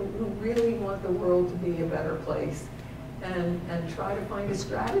 who really want the world to be a better place, and try to find a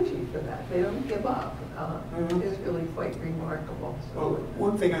strategy for that. They don't give up. It's really quite remarkable. So, well,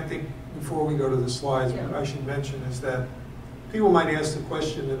 one thing I think before we go to the slides, yeah, I should mention is that people might ask the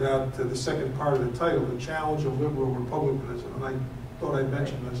question about the second part of the title, the challenge of liberal republicanism, and I thought I'd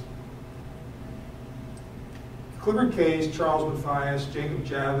mention this. Clifford Case, Charles Mathias, Jacob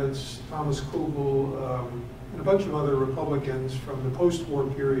Javits, Thomas Kugel, and a bunch of other Republicans from the post-war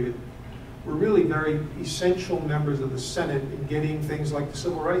period were really very essential members of the Senate in getting things like the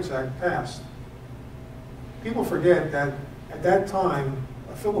Civil Rights Act passed. People forget that at that time,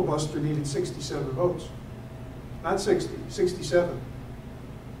 a filibuster needed 67 votes. Not 60, 67.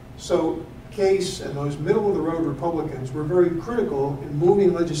 So Case and those middle-of-the-road Republicans were very critical in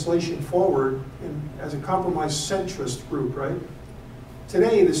moving legislation forward as a compromise centrist group, right?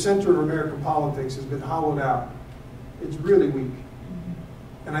 Today, the center of American politics has been hollowed out. It's really weak.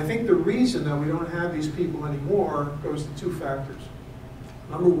 And I think the reason that we don't have these people anymore goes to two factors.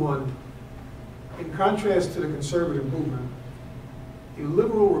 Number one, in contrast to the conservative movement, the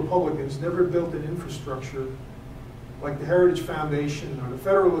liberal Republicans never built an infrastructure like the Heritage Foundation or the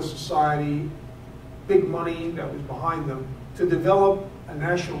Federalist Society, big money that was behind them, to develop a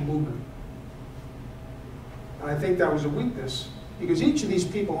national movement. And I think that was a weakness, because each of these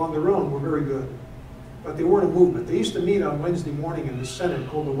people on their own were very good, but they weren't a movement. They used to meet on Wednesday morning in the Senate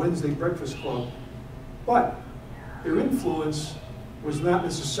called the Wednesday Breakfast Club, but their influence was not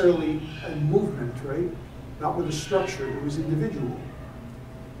necessarily a movement, right? Not with a structure, it was individual.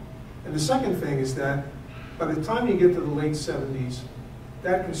 And the second thing is that by the time you get to the late 70s,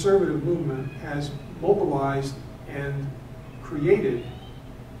 that conservative movement has mobilized and created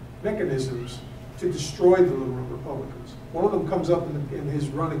mechanisms to destroy the liberal Republicans. One of them comes up in his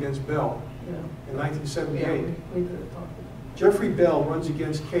run against Bell in 1978. Yeah, we could have talked about it. Jeffrey Bell runs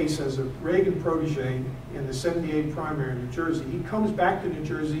against Case as a Reagan protege in the 78 primary in New Jersey. He comes back to New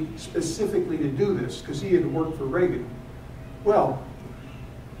Jersey specifically to do this because he had worked for Reagan. Well,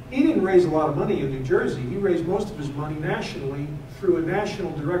 he didn't raise a lot of money in New Jersey. He raised most of his money nationally through a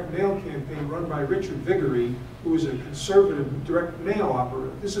national direct mail campaign run by Richard Viguerie, who was a conservative direct mail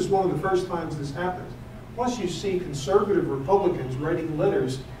operator. This is one of the first times this happens. Plus you see conservative Republicans writing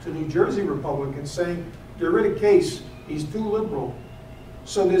letters to New Jersey Republicans saying, get rid of Case, he's too liberal.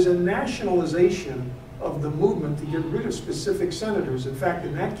 So there's a nationalization of the movement to get rid of specific senators. In fact,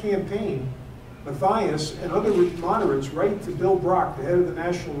 in that campaign, Mathias and other moderates write to Bill Brock, the head of the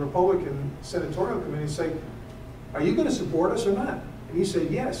National Republican Senatorial Committee, and say, are you going to support us or not? And he said,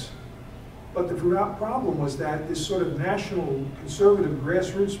 yes. But the problem was that this sort of national conservative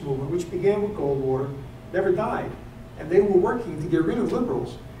grassroots movement, which began with Goldwater, never died. And they were working to get rid of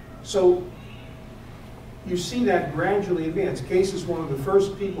liberals. So you see that gradually advance. Case is one of the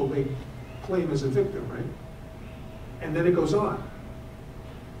first people they claim as a victim, right? And then it goes on.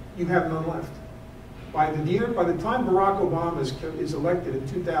 You have none left. By the time Barack Obama is elected in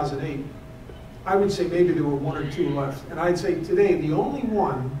 2008, I would say maybe there were one or two left. And I'd say today, the only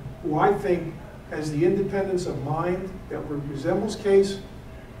one who I think has the independence of mind that resembles Case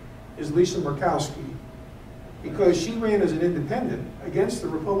is Lisa Murkowski, because she ran as an independent against the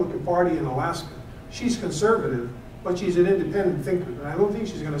Republican Party in Alaska. She's conservative, but she's an independent thinker, and I don't think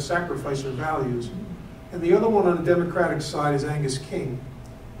she's going to sacrifice her values. And the other one on the Democratic side is Angus King,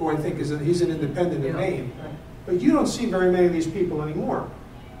 who I think he's an independent in name. But you don't see very many of these people anymore.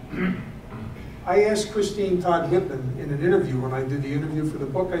 I asked Christine Todd Whitman in an interview when I did the interview for the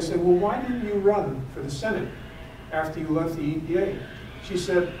book, I said, well, why didn't you run for the Senate after you left the EPA? She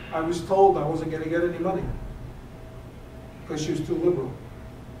said, I was told I wasn't going to get any money because she was too liberal.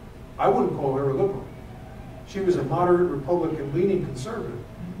 I wouldn't call her a liberal. She was a moderate Republican leaning conservative.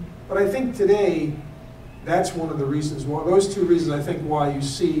 But I think today, that's one of the reasons why, those two reasons I think why you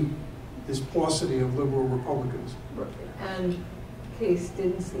see this paucity of liberal Republicans. And Case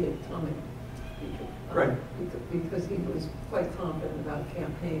didn't see it coming. Right. Because he was quite confident about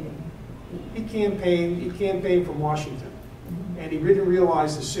campaigning. He campaigned from Washington. And he didn't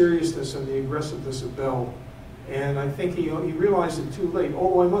realize the seriousness and the aggressiveness of Bell. And I think he realized it too late.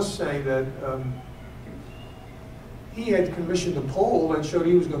 Although I must say that he had commissioned a poll that showed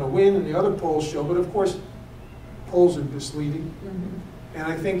he was going to win, and the other polls showed, but of course, polls are misleading. And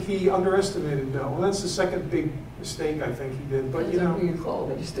I think he underestimated Bell. Well, that's the second big mistake I think he did. But you know, who you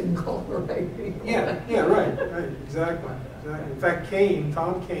called, they just didn't call the right people. Yeah, right, exactly. In fact,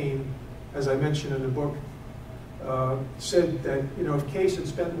 Tom Kane, as I mentioned in the book, said that if Case had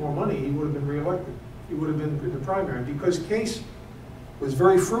spent more money, he would have been reelected. He would have been in the primary, because Case was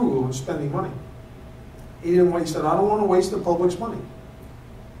very frugal in spending money. He said, I don't want to waste the public's money.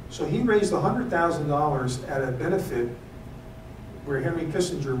 So he raised $100,000 at a benefit where Henry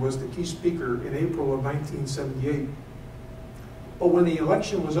Kissinger was the key speaker in April of 1978. But when the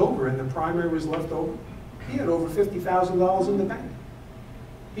election was over and the primary was left over, he had over $50,000 in the bank.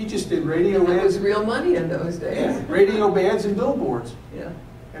 He just did radio ads. It was real money in those days. Yeah, radio ads and billboards. Yeah.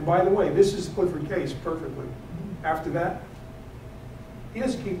 And by the way, this is Clifford Case perfectly. After that, he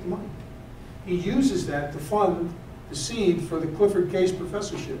doesn't keep the money. He uses that to fund the seed for the Clifford Case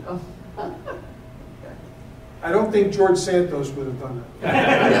professorship. Oh. I don't think George Santos would have done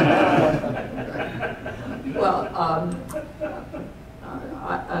that. Well,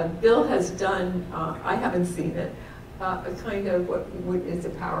 Bill has done, I haven't seen it, a kind of what is a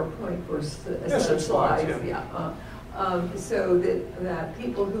PowerPoint for slides. Yeah. So that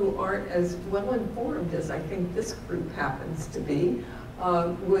people who aren't as well informed as I think this group happens to be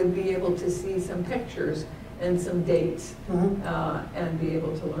would be able to see some pictures and some dates and be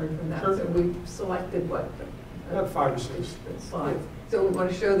able to learn from that. Sure. So we've selected what? About 5 or 6 slides. Yeah. So we want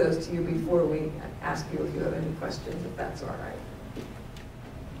to show those to you before we ask you if you have any questions, if that's all right.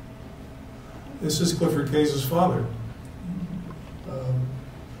 This is Clifford Case's father.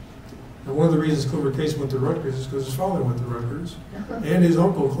 And one of the reasons Clifford Case went to Rutgers is because his father went to Rutgers. And his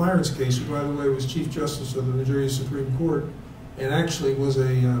uncle, Clarence Case, who, by the way, was Chief Justice of the New Jersey Supreme Court, and actually was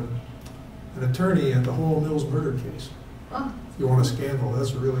an attorney at the Hall Mills murder case. Oh. If you want a scandal,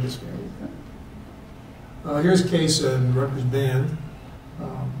 that's really a scandal. Here's Case and Rutgers band.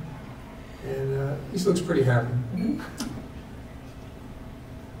 And he looks pretty happy.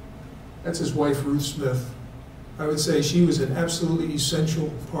 That's his wife, Ruth Smith. I would say she was an absolutely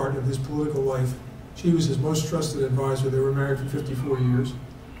essential part of his political life. She was his most trusted advisor. They were married for 54 years.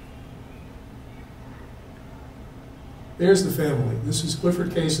 There's the family. This is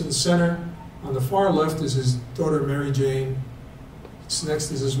Clifford Case in the center. On the far left is his daughter, Mary Jane.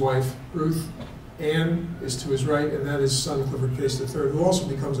 Next is his wife, Ruth. Anne is to his right, and that is son Clifford Case III, who also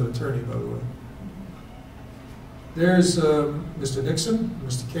becomes an attorney, by the way. There's Mr. Nixon,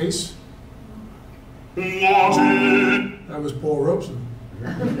 Mr. Case. That was Paul Robeson.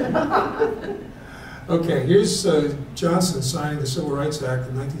 Okay, here's Johnson signing the Civil Rights Act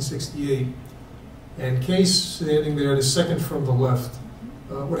in 1968, and Case standing there, the second from the left.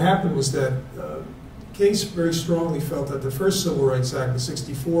 What happened was that Case very strongly felt that the first Civil Rights Act in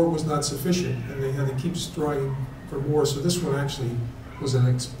 '64 was not sufficient, and they had to keep striving for more. So this one actually was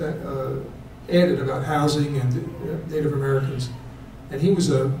added about housing and Native Americans, and he was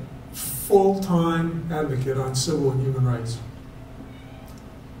a full-time advocate on civil and human rights.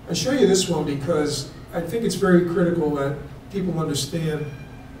 I show you this one because I think it's very critical that people understand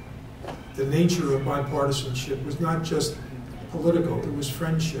the nature of bipartisanship. It was not just political, it was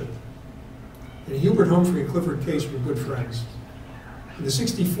friendship. And Hubert Humphrey and Clifford Case were good friends. In the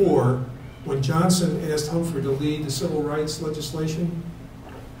 '64, when Johnson asked Humphrey to lead the civil rights legislation,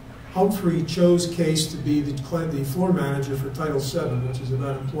 Humphrey chose Case to be the floor manager for Title VII, which is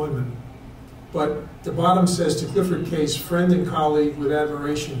about employment. But the bottom says to Clifford Case, friend and colleague with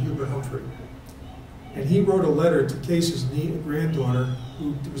admiration, Hubert Humphrey. And he wrote a letter to Case's granddaughter,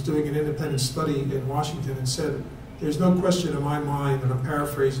 who was doing an independent study in Washington, and said, there's no question in my mind, and I'm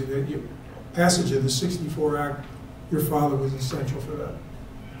paraphrasing, that passage of the '64 Act, your father was essential for that.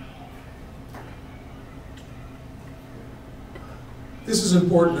 This is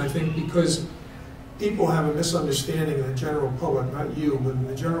important, I think, because people have a misunderstanding in the general public, not you, but in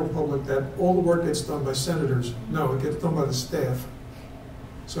the general public, that all the work gets done by senators. No, it gets done by the staff.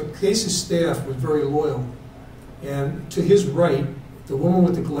 So Case's staff was very loyal. And to his right, the woman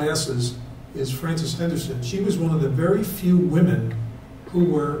with the glasses is Frances Henderson. She was one of the very few women who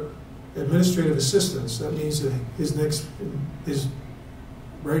were administrative assistants. That means that his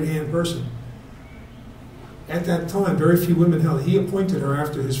right-hand person. At that time, very few women held. He appointed her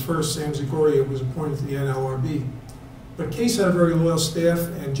after his first, Sam Zagoria, was appointed to the NLRB. But Case had a very loyal staff,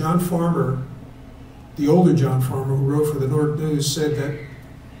 and John Farmer, the older John Farmer, who wrote for the North News, said that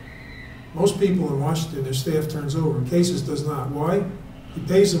most people in Washington, their staff turns over. Case's does not. Why? He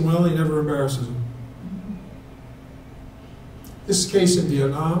pays them well, he never embarrasses them. This is Case in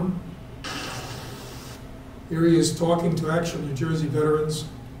Vietnam. Here he is talking to actual New Jersey veterans.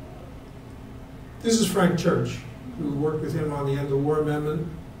 This is Frank Church, who worked with him on the End of the War Amendment.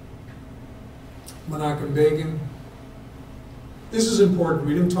 Menachem Begin. This is important.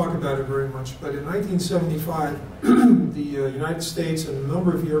 We didn't talk about it very much, but in 1975, the United States and a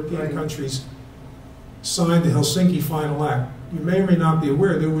number of European countries signed the Helsinki Final Act. You may or may not be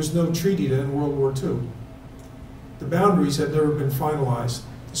aware there was no treaty to end World War II. The boundaries had never been finalized.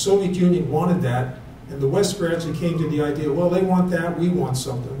 The Soviet Union wanted that, and the West gradually came to the idea, well, they want that, we want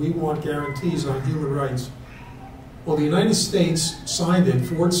something. We want guarantees on human rights. Well, the United States signed it,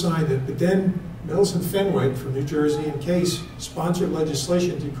 Ford signed it, but then Millicent Fenwick from New Jersey and Case sponsored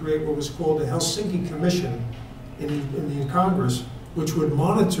legislation to create what was called the Helsinki Commission in the Congress, which would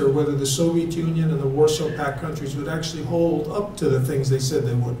monitor whether the Soviet Union and the Warsaw Pact countries would actually hold up to the things they said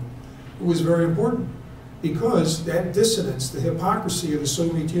they would. It was very important because that dissonance, the hypocrisy of the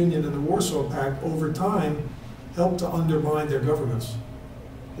Soviet Union and the Warsaw Pact over time helped to undermine their governments.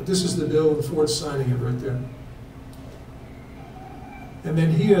 But this is the bill and Ford signing it right there. And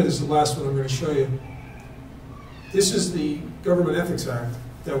then here is the last one I'm going to show you. This is the Government Ethics Act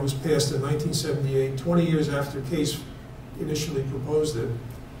that was passed in 1978, 20 years after Case initially proposed it.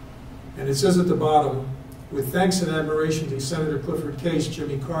 And it says at the bottom, with thanks and admiration to Senator Clifford Case,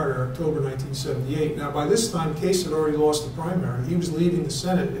 Jimmy Carter, October 1978. Now, by this time, Case had already lost the primary. He was leaving the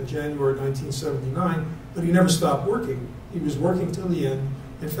Senate in January 1979, but he never stopped working. He was working till the end.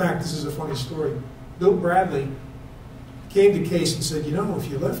 In fact, this is a funny story. Bill Bradley came to Case and said, you know, if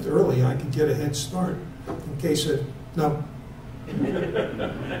you left early, I could get a head start. And Case said, no.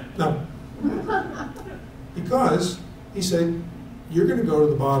 No. Because, he said, you're going to go to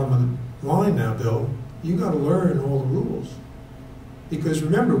the bottom of the line now, Bill. You got to learn all the rules. Because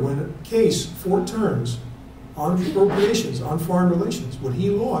remember, when Case, 4 terms on appropriations, on foreign relations, when he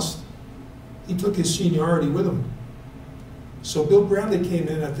lost, he took his seniority with him. So Bill Bradley came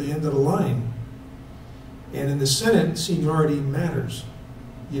in at the end of the line. And in the Senate, seniority matters.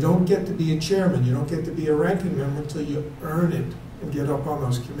 You don't get to be a chairman, you don't get to be a ranking member until you earn it and get up on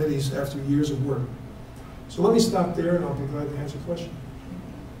those committees after years of work. So let me stop there and I'll be glad to answer questions.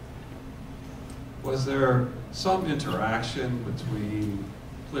 Was there some interaction between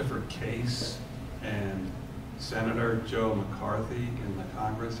Clifford Case and Senator Joe McCarthy in the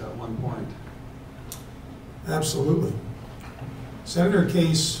Congress at one point? Absolutely. Senator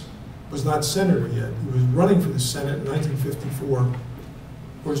Case was not senator yet. He was running for the Senate in 1954. Of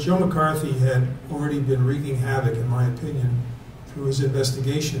course, Joe McCarthy had already been wreaking havoc, in my opinion, through his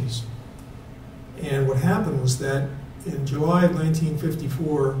investigations. And what happened was that in July of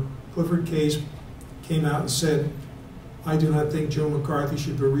 1954, Clifford Case came out and said, I do not think Joe McCarthy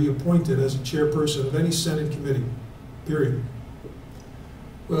should be reappointed as a chairperson of any Senate committee, period.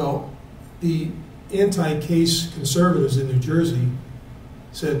 Well, the anti-Case conservatives in New Jersey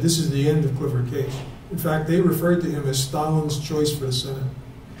said this is the end of Clifford Case. In fact, they referred to him as Stalin's choice for the Senate.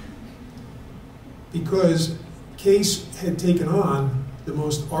 Because Case had taken on the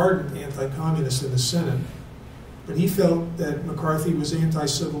most ardent anti-communist in the Senate, but he felt that McCarthy was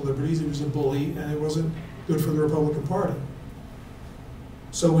anti-civil liberties, he was a bully, and it wasn't good for the Republican Party.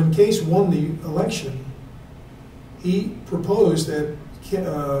 So when Case won the election, he proposed that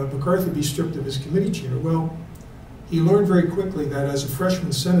McCarthy be stripped of his committee chair. Well, he learned very quickly that as a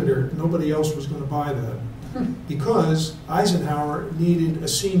freshman senator, nobody else was going to buy that because Eisenhower needed a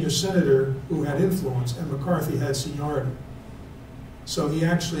senior senator who had influence, and McCarthy had seniority. So he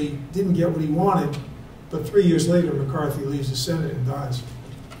actually didn't get what he wanted, but 3 years later, McCarthy leaves the Senate and dies.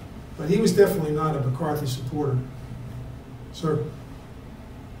 But he was definitely not a McCarthy supporter. Sir?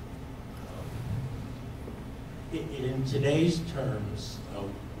 In today's terms,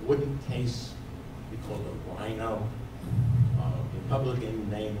 wouldn't Case be called a rhino? Republican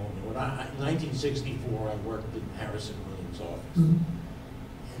name only. When in 1964, I worked in Harrison Williams' office. And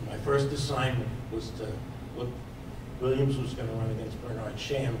my first assignment was to look, Williams was going to run against Bernard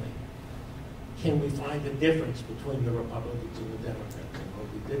Shanley. Can we find a difference between the Republicans and the Democrats? And what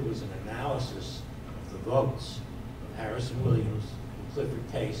we did was an analysis of the votes of Harrison Williams and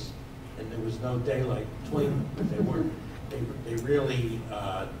Clifford Case, and there was no daylight between them. They really,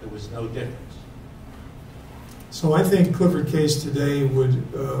 there was no difference. So I think Clifford Case today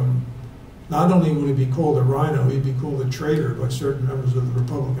would, not only would he be called a rhino, he'd be called a traitor by certain members of the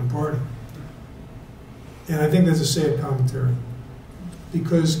Republican Party. And I think that's a sad commentary.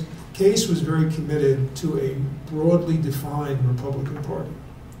 Because Case was very committed to a broadly defined Republican Party.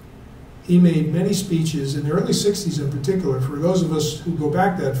 He made many speeches in the early 60s in particular. For those of us who go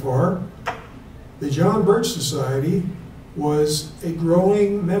back that far, the John Birch Society was a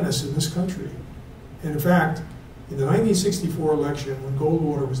growing menace in this country. And in fact, in the 1964 election, when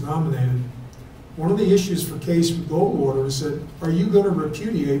Goldwater was nominated, one of the issues for Case with Goldwater was that, are you going to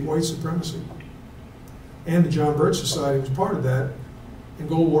repudiate white supremacy? And the John Birch Society was part of that, and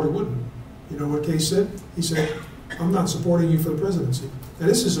Goldwater wouldn't. You know what Case said? He said, I'm not supporting you for the presidency. Now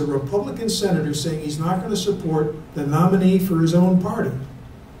this is a Republican senator saying he's not going to support the nominee for his own party.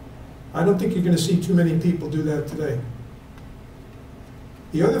 I don't think you're going to see too many people do that today.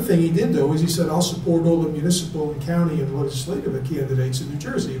 The other thing he did, though, is he said, I'll support all the municipal and county and legislative candidates in New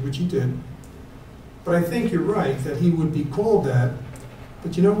Jersey, which he did. But I think you're right that he would be called that.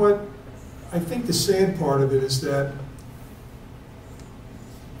 But you know what? I think the sad part of it is that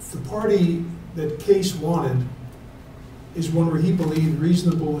the party that Case wanted is one where he believed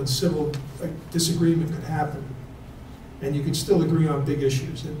reasonable and civil disagreement could happen. And you could still agree on big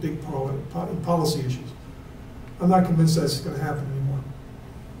issues and big policy issues. I'm not convinced that's going to happen anymore.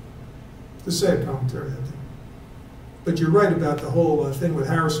 It's a sad commentary, I think. But you're right about the whole thing with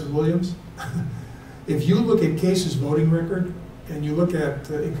Harrison Williams. If you look at Case's voting record, and you look at,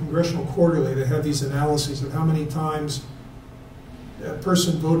 in Congressional Quarterly, they have these analyses of how many times a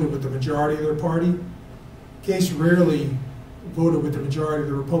person voted with the majority of their party. Case rarely voted with the majority of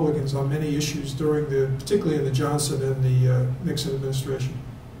the Republicans on many issues during particularly in the Johnson and the Nixon administration.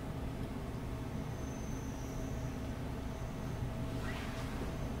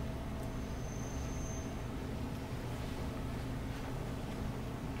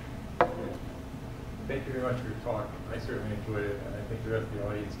 Thank you very much for your talk. I certainly enjoyed it, and I think the rest of the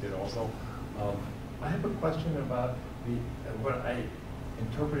audience did also. I have a question about what I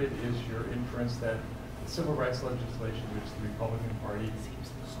interpreted is your inference that the civil rights legislation, which the Republican Party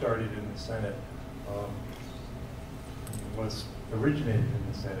started in the Senate, was originated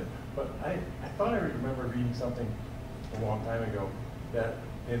in the Senate. But I thought I remember reading something a long time ago that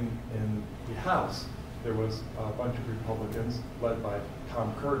in the House there was a bunch of Republicans led by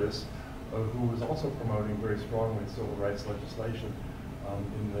Tom Curtis, who was also promoting very strongly civil rights legislation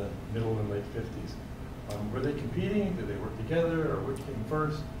in the middle and late 50s. Were they competing? Did they work together, or which came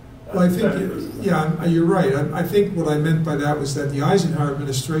first? Well, I think, yeah, you're right. I think what I meant by that was that the Eisenhower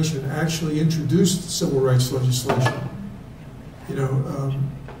administration actually introduced civil rights legislation. You know,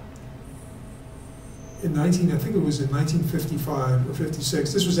 I think it was in 1955 or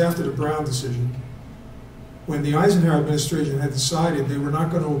 56. This was after the Brown decision, when the Eisenhower administration had decided they were not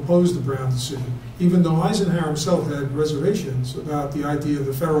going to oppose the Brown decision, even though Eisenhower himself had reservations about the idea of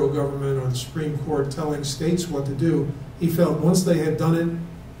the federal government or the Supreme Court telling states what to do. He felt once they had done it,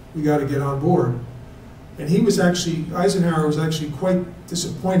 we got to get on board. And Eisenhower was actually quite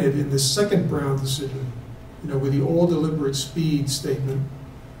disappointed in the second Brown decision, you know, with the all deliberate speed statement.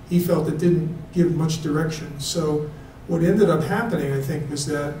 He felt it didn't give much direction. So what ended up happening, I think, was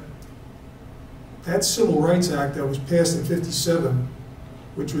that Civil Rights Act that was passed in '57,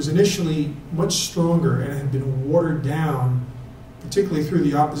 which was initially much stronger and had been watered down, particularly through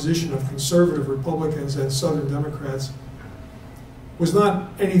the opposition of conservative Republicans and Southern Democrats, was not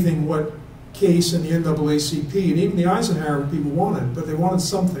anything what Case and the NAACP and even the Eisenhower people wanted, but they wanted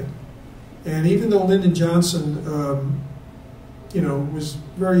something. And even though Lyndon Johnson, you know, was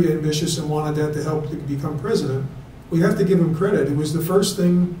very ambitious and wanted that to help to become president, we have to give him credit. It was the first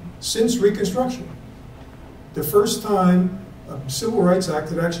thing since Reconstruction. The first time a Civil Rights Act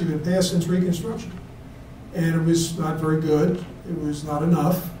had actually been passed since Reconstruction. And it was not very good. It was not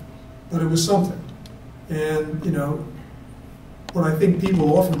enough, but it was something. And, you know, what I think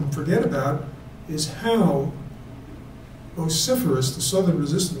people often forget about is how vociferous the Southern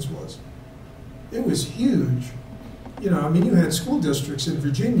resistance was. It was huge. You know, I mean, you had school districts in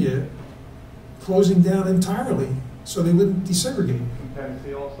Virginia closing down entirely so they wouldn't desegregate. In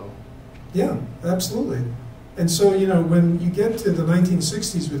Tennessee also. Yeah, absolutely. And so, you know, when you get to the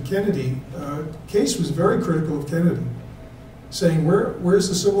 1960s with Kennedy, Case was very critical of Kennedy, saying, where's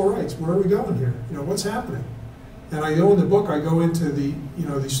the civil rights? Where are we going here? You know, what's happening? And I know in the book I go into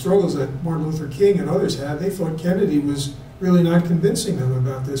the struggles that Martin Luther King and others had. They thought Kennedy was really not convincing them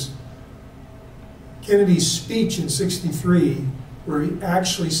about this. Kennedy's speech in '63, where he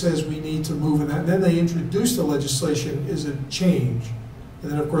actually says we need to move in that, and then they introduce the legislation, is a change.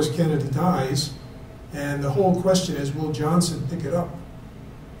 And then, of course, Kennedy dies, and the whole question is, will Johnson pick it up?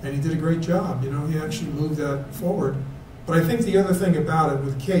 And he did a great job. You know, he actually moved that forward. But I think the other thing about it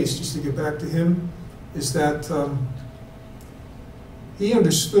with Case, just to get back to him, is that he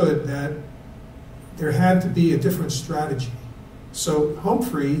understood that there had to be a different strategy. So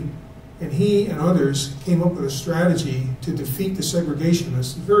Humphrey and he and others came up with a strategy to defeat the segregationists.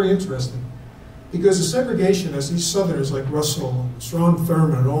 It's very interesting, because the segregationists, these Southerners like Russell, Strom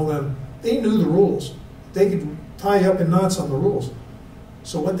Thurmond, and all them, they knew the rules. They could tie up in knots on the rules.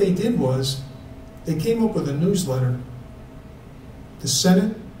 So what they did was, they came up with a newsletter. The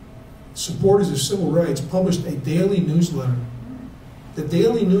Senate, supporters of civil rights, published a daily newsletter. The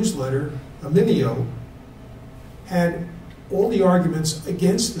daily newsletter, a Minio, had all the arguments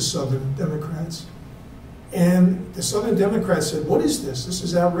against the Southern Democrats. And the Southern Democrats said, what is this? This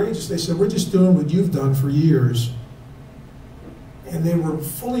is outrageous. They said, we're just doing what you've done for years. And they were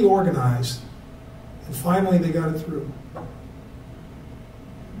fully organized. And finally, they got it through.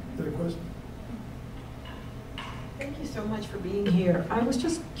 Is that a question? you so much for being here. I was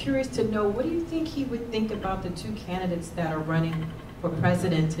just curious to know, what do you think he would think about the two candidates that are running for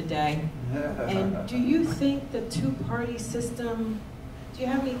president today? And do you think the two-party system, do you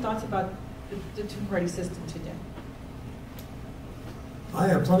have any thoughts about the two-party system today? I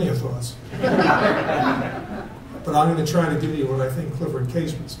have plenty of thoughts. But I'm going to try to give you what I think Clifford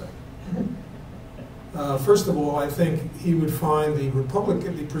Case would say. First of all, I think he would find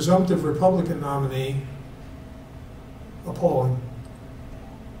the presumptive Republican nominee appalling.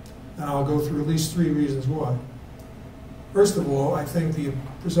 And I'll go through at least 3 reasons why. First of all, I think the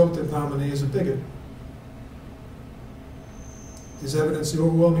presumptive nominee is a bigot. There's evidence, the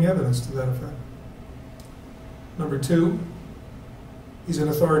overwhelming evidence to that effect. Number 2, he's an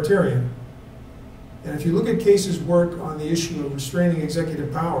authoritarian. And if you look at Case's work on the issue of restraining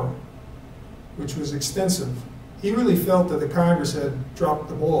executive power, which was extensive, he really felt that the Congress had dropped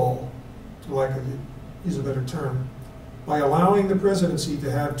the ball, to use a better term, by allowing the presidency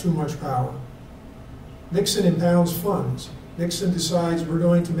to have too much power. Nixon impounds funds. Nixon decides we're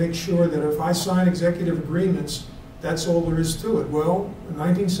going to make sure that if I sign executive agreements, that's all there is to it. Well, in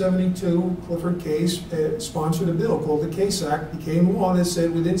 1972, Clifford Case sponsored a bill called the Case Act, became law that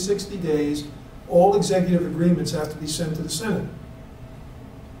said within 60 days, all executive agreements have to be sent to the Senate.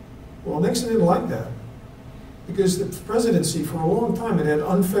 Well, Nixon didn't like that because the presidency for a long time had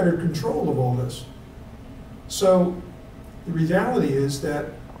unfettered control of all this. So the reality is that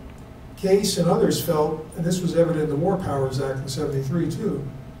Case and others felt, and this was evident in the War Powers Act in '73 too,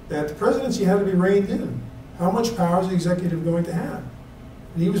 that the presidency had to be reined in. How much power is the executive going to have?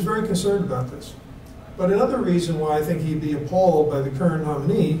 And he was very concerned about this. But another reason why I think he'd be appalled by the current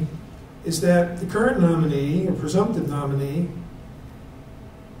nominee is that the current nominee, or presumptive nominee,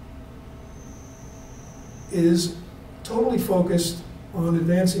 is totally focused on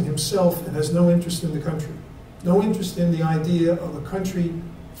advancing himself and has no interest in the country. No interest in the idea of a country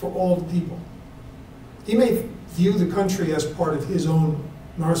for all the people. He may view the country as part of his own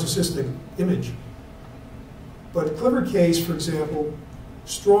narcissistic image. But Clifford Case, for example,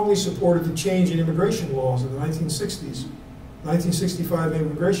 strongly supported the change in immigration laws in the 1960s. The 1965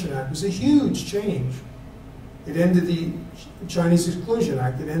 Immigration Act was a huge change. It ended the Chinese Exclusion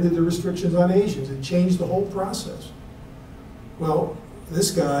Act. It ended the restrictions on Asians. It changed the whole process. Well,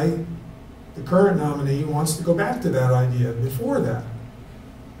 this guy, the current nominee, wants to go back to that idea before that.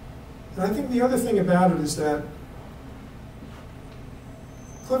 And I think the other thing about it is that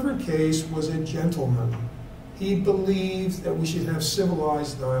Clifford Case was a gentleman. He believed that we should have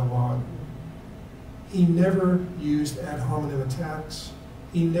civilized dialogue. He never used ad hominem attacks.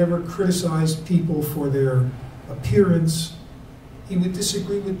 He never criticized people for their appearance. He would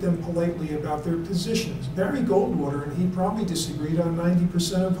disagree with them politely about their positions. Barry Goldwater and he probably disagreed on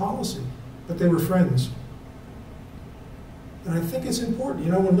 90% of policy, but they were friends. And I think it's important.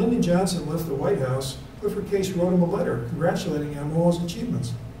 You know, when Lyndon Johnson left the White House, Clifford Case wrote him a letter congratulating him on all his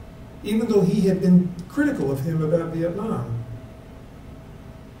achievements, even though he had been critical of him about Vietnam.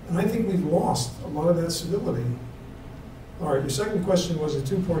 And I think we've lost a lot of that civility. All right, your second question was a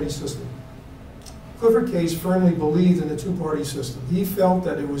two-party system. Clifford Case firmly believed in the two-party system. He felt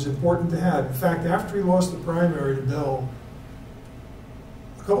that it was important to have. In fact, after he lost the primary to Bell,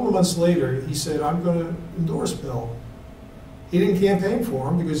 a couple of months later, he said, I'm going to endorse Bell. He didn't campaign for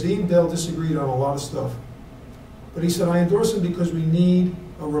him because he and Bell disagreed on a lot of stuff. But he said, I endorse him because we need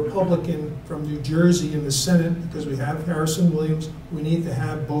a Republican from New Jersey in the Senate, because we have Harrison Williams. We need to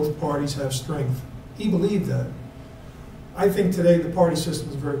have both parties have strength. He believed that. I think today the party system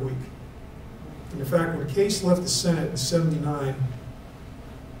is very weak. And in fact, when Case left the Senate in '79,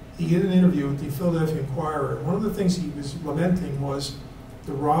 he did an interview with the Philadelphia Inquirer. And one of the things he was lamenting was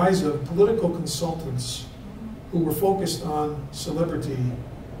the rise of political consultants who were focused on celebrity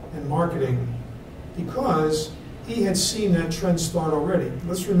and marketing, because he had seen that trend start already.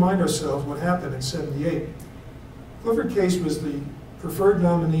 Let's remind ourselves what happened in '78. Clifford Case was the preferred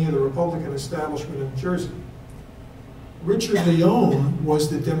nominee of the Republican establishment in New Jersey. Richard Leone was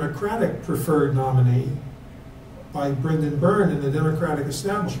the Democratic preferred nominee by Brendan Byrne in the Democratic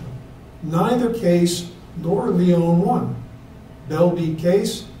establishment. Neither Case nor Leone won. Bell beat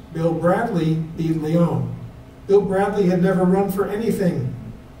Case, Bill Bradley beat Leone. Bill Bradley had never run for anything.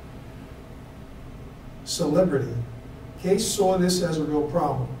 Celebrity. Case saw this as a real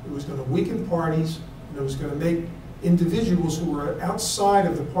problem. It was going to weaken parties, and it was going to make individuals who were outside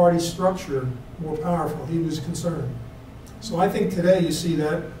of the party structure more powerful. He was concerned. So I think today you see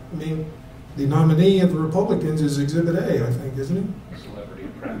that. I mean, the nominee of the Republicans is Exhibit A, I think, isn't he? Celebrity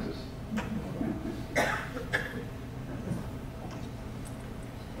apprentice.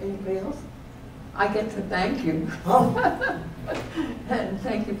 Anybody else? I get to thank you. Oh. And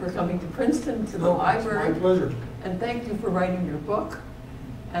thank you for coming to Princeton, to the Oh, library. it's my pleasure. And thank you for writing your book.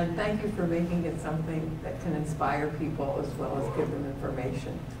 And thank you for making it something that can inspire people as well as give them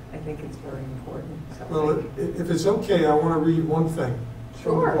information. I think it's very important. So Well, if it's okay, I want to read one thing.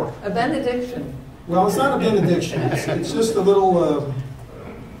 from the sure, book. a benediction. Well, it's not a benediction. It's just a little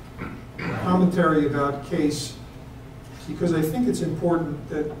commentary about Case, because I think it's important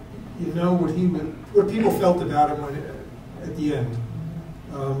that you know what people felt about him at the end.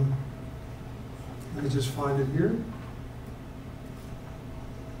 Let me just find it here.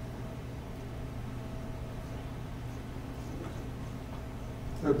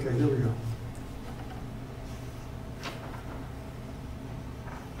 Okay, here we go.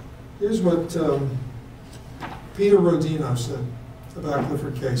 Here's what Peter Rodino said about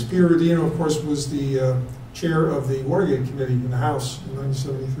Clifford Case. Peter Rodino, of course, was the chair of the Watergate Committee in the House in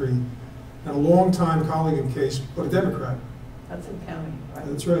 1973, and a longtime colleague of Case, but a Democrat. Hudson County, right?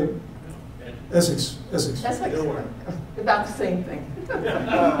 That's right. Essex. That's like about the same thing.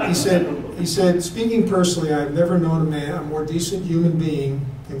 He said, speaking personally, I've never known a more decent human being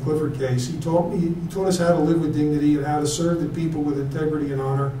than Clifford Case. He taught us how to live with dignity and how to serve the people with integrity and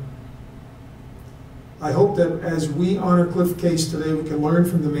honor. I hope that as we honor Cliff Case today, we can learn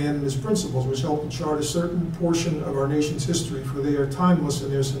from the man and his principles, which help to chart a certain portion of our nation's history, for they are timeless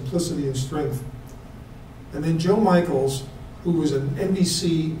in their simplicity and strength. And then Joe Michaels, who was an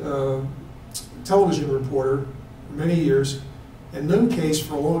NBC television reporter for many years, and known Case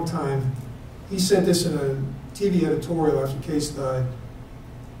for a long time, he said this in a TV editorial after Case died.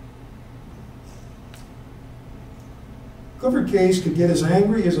 Clifford Case could get as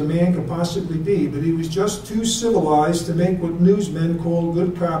angry as a man could possibly be, but he was just too civilized to make what newsmen call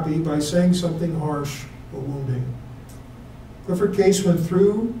good copy by saying something harsh or wounding. Clifford Case went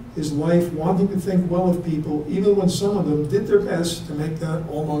through his life wanting to think well of people, even when some of them did their best to make that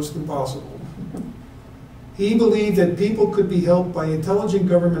almost impossible. He believed that people could be helped by intelligent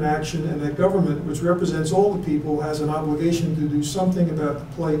government action, and that government, which represents all the people, has an obligation to do something about the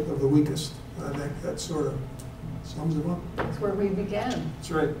plight of the weakest. I think that sort of sums it up. That's where we began.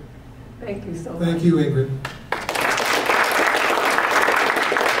 That's right. Thank you so much. Thank you, Ingrid.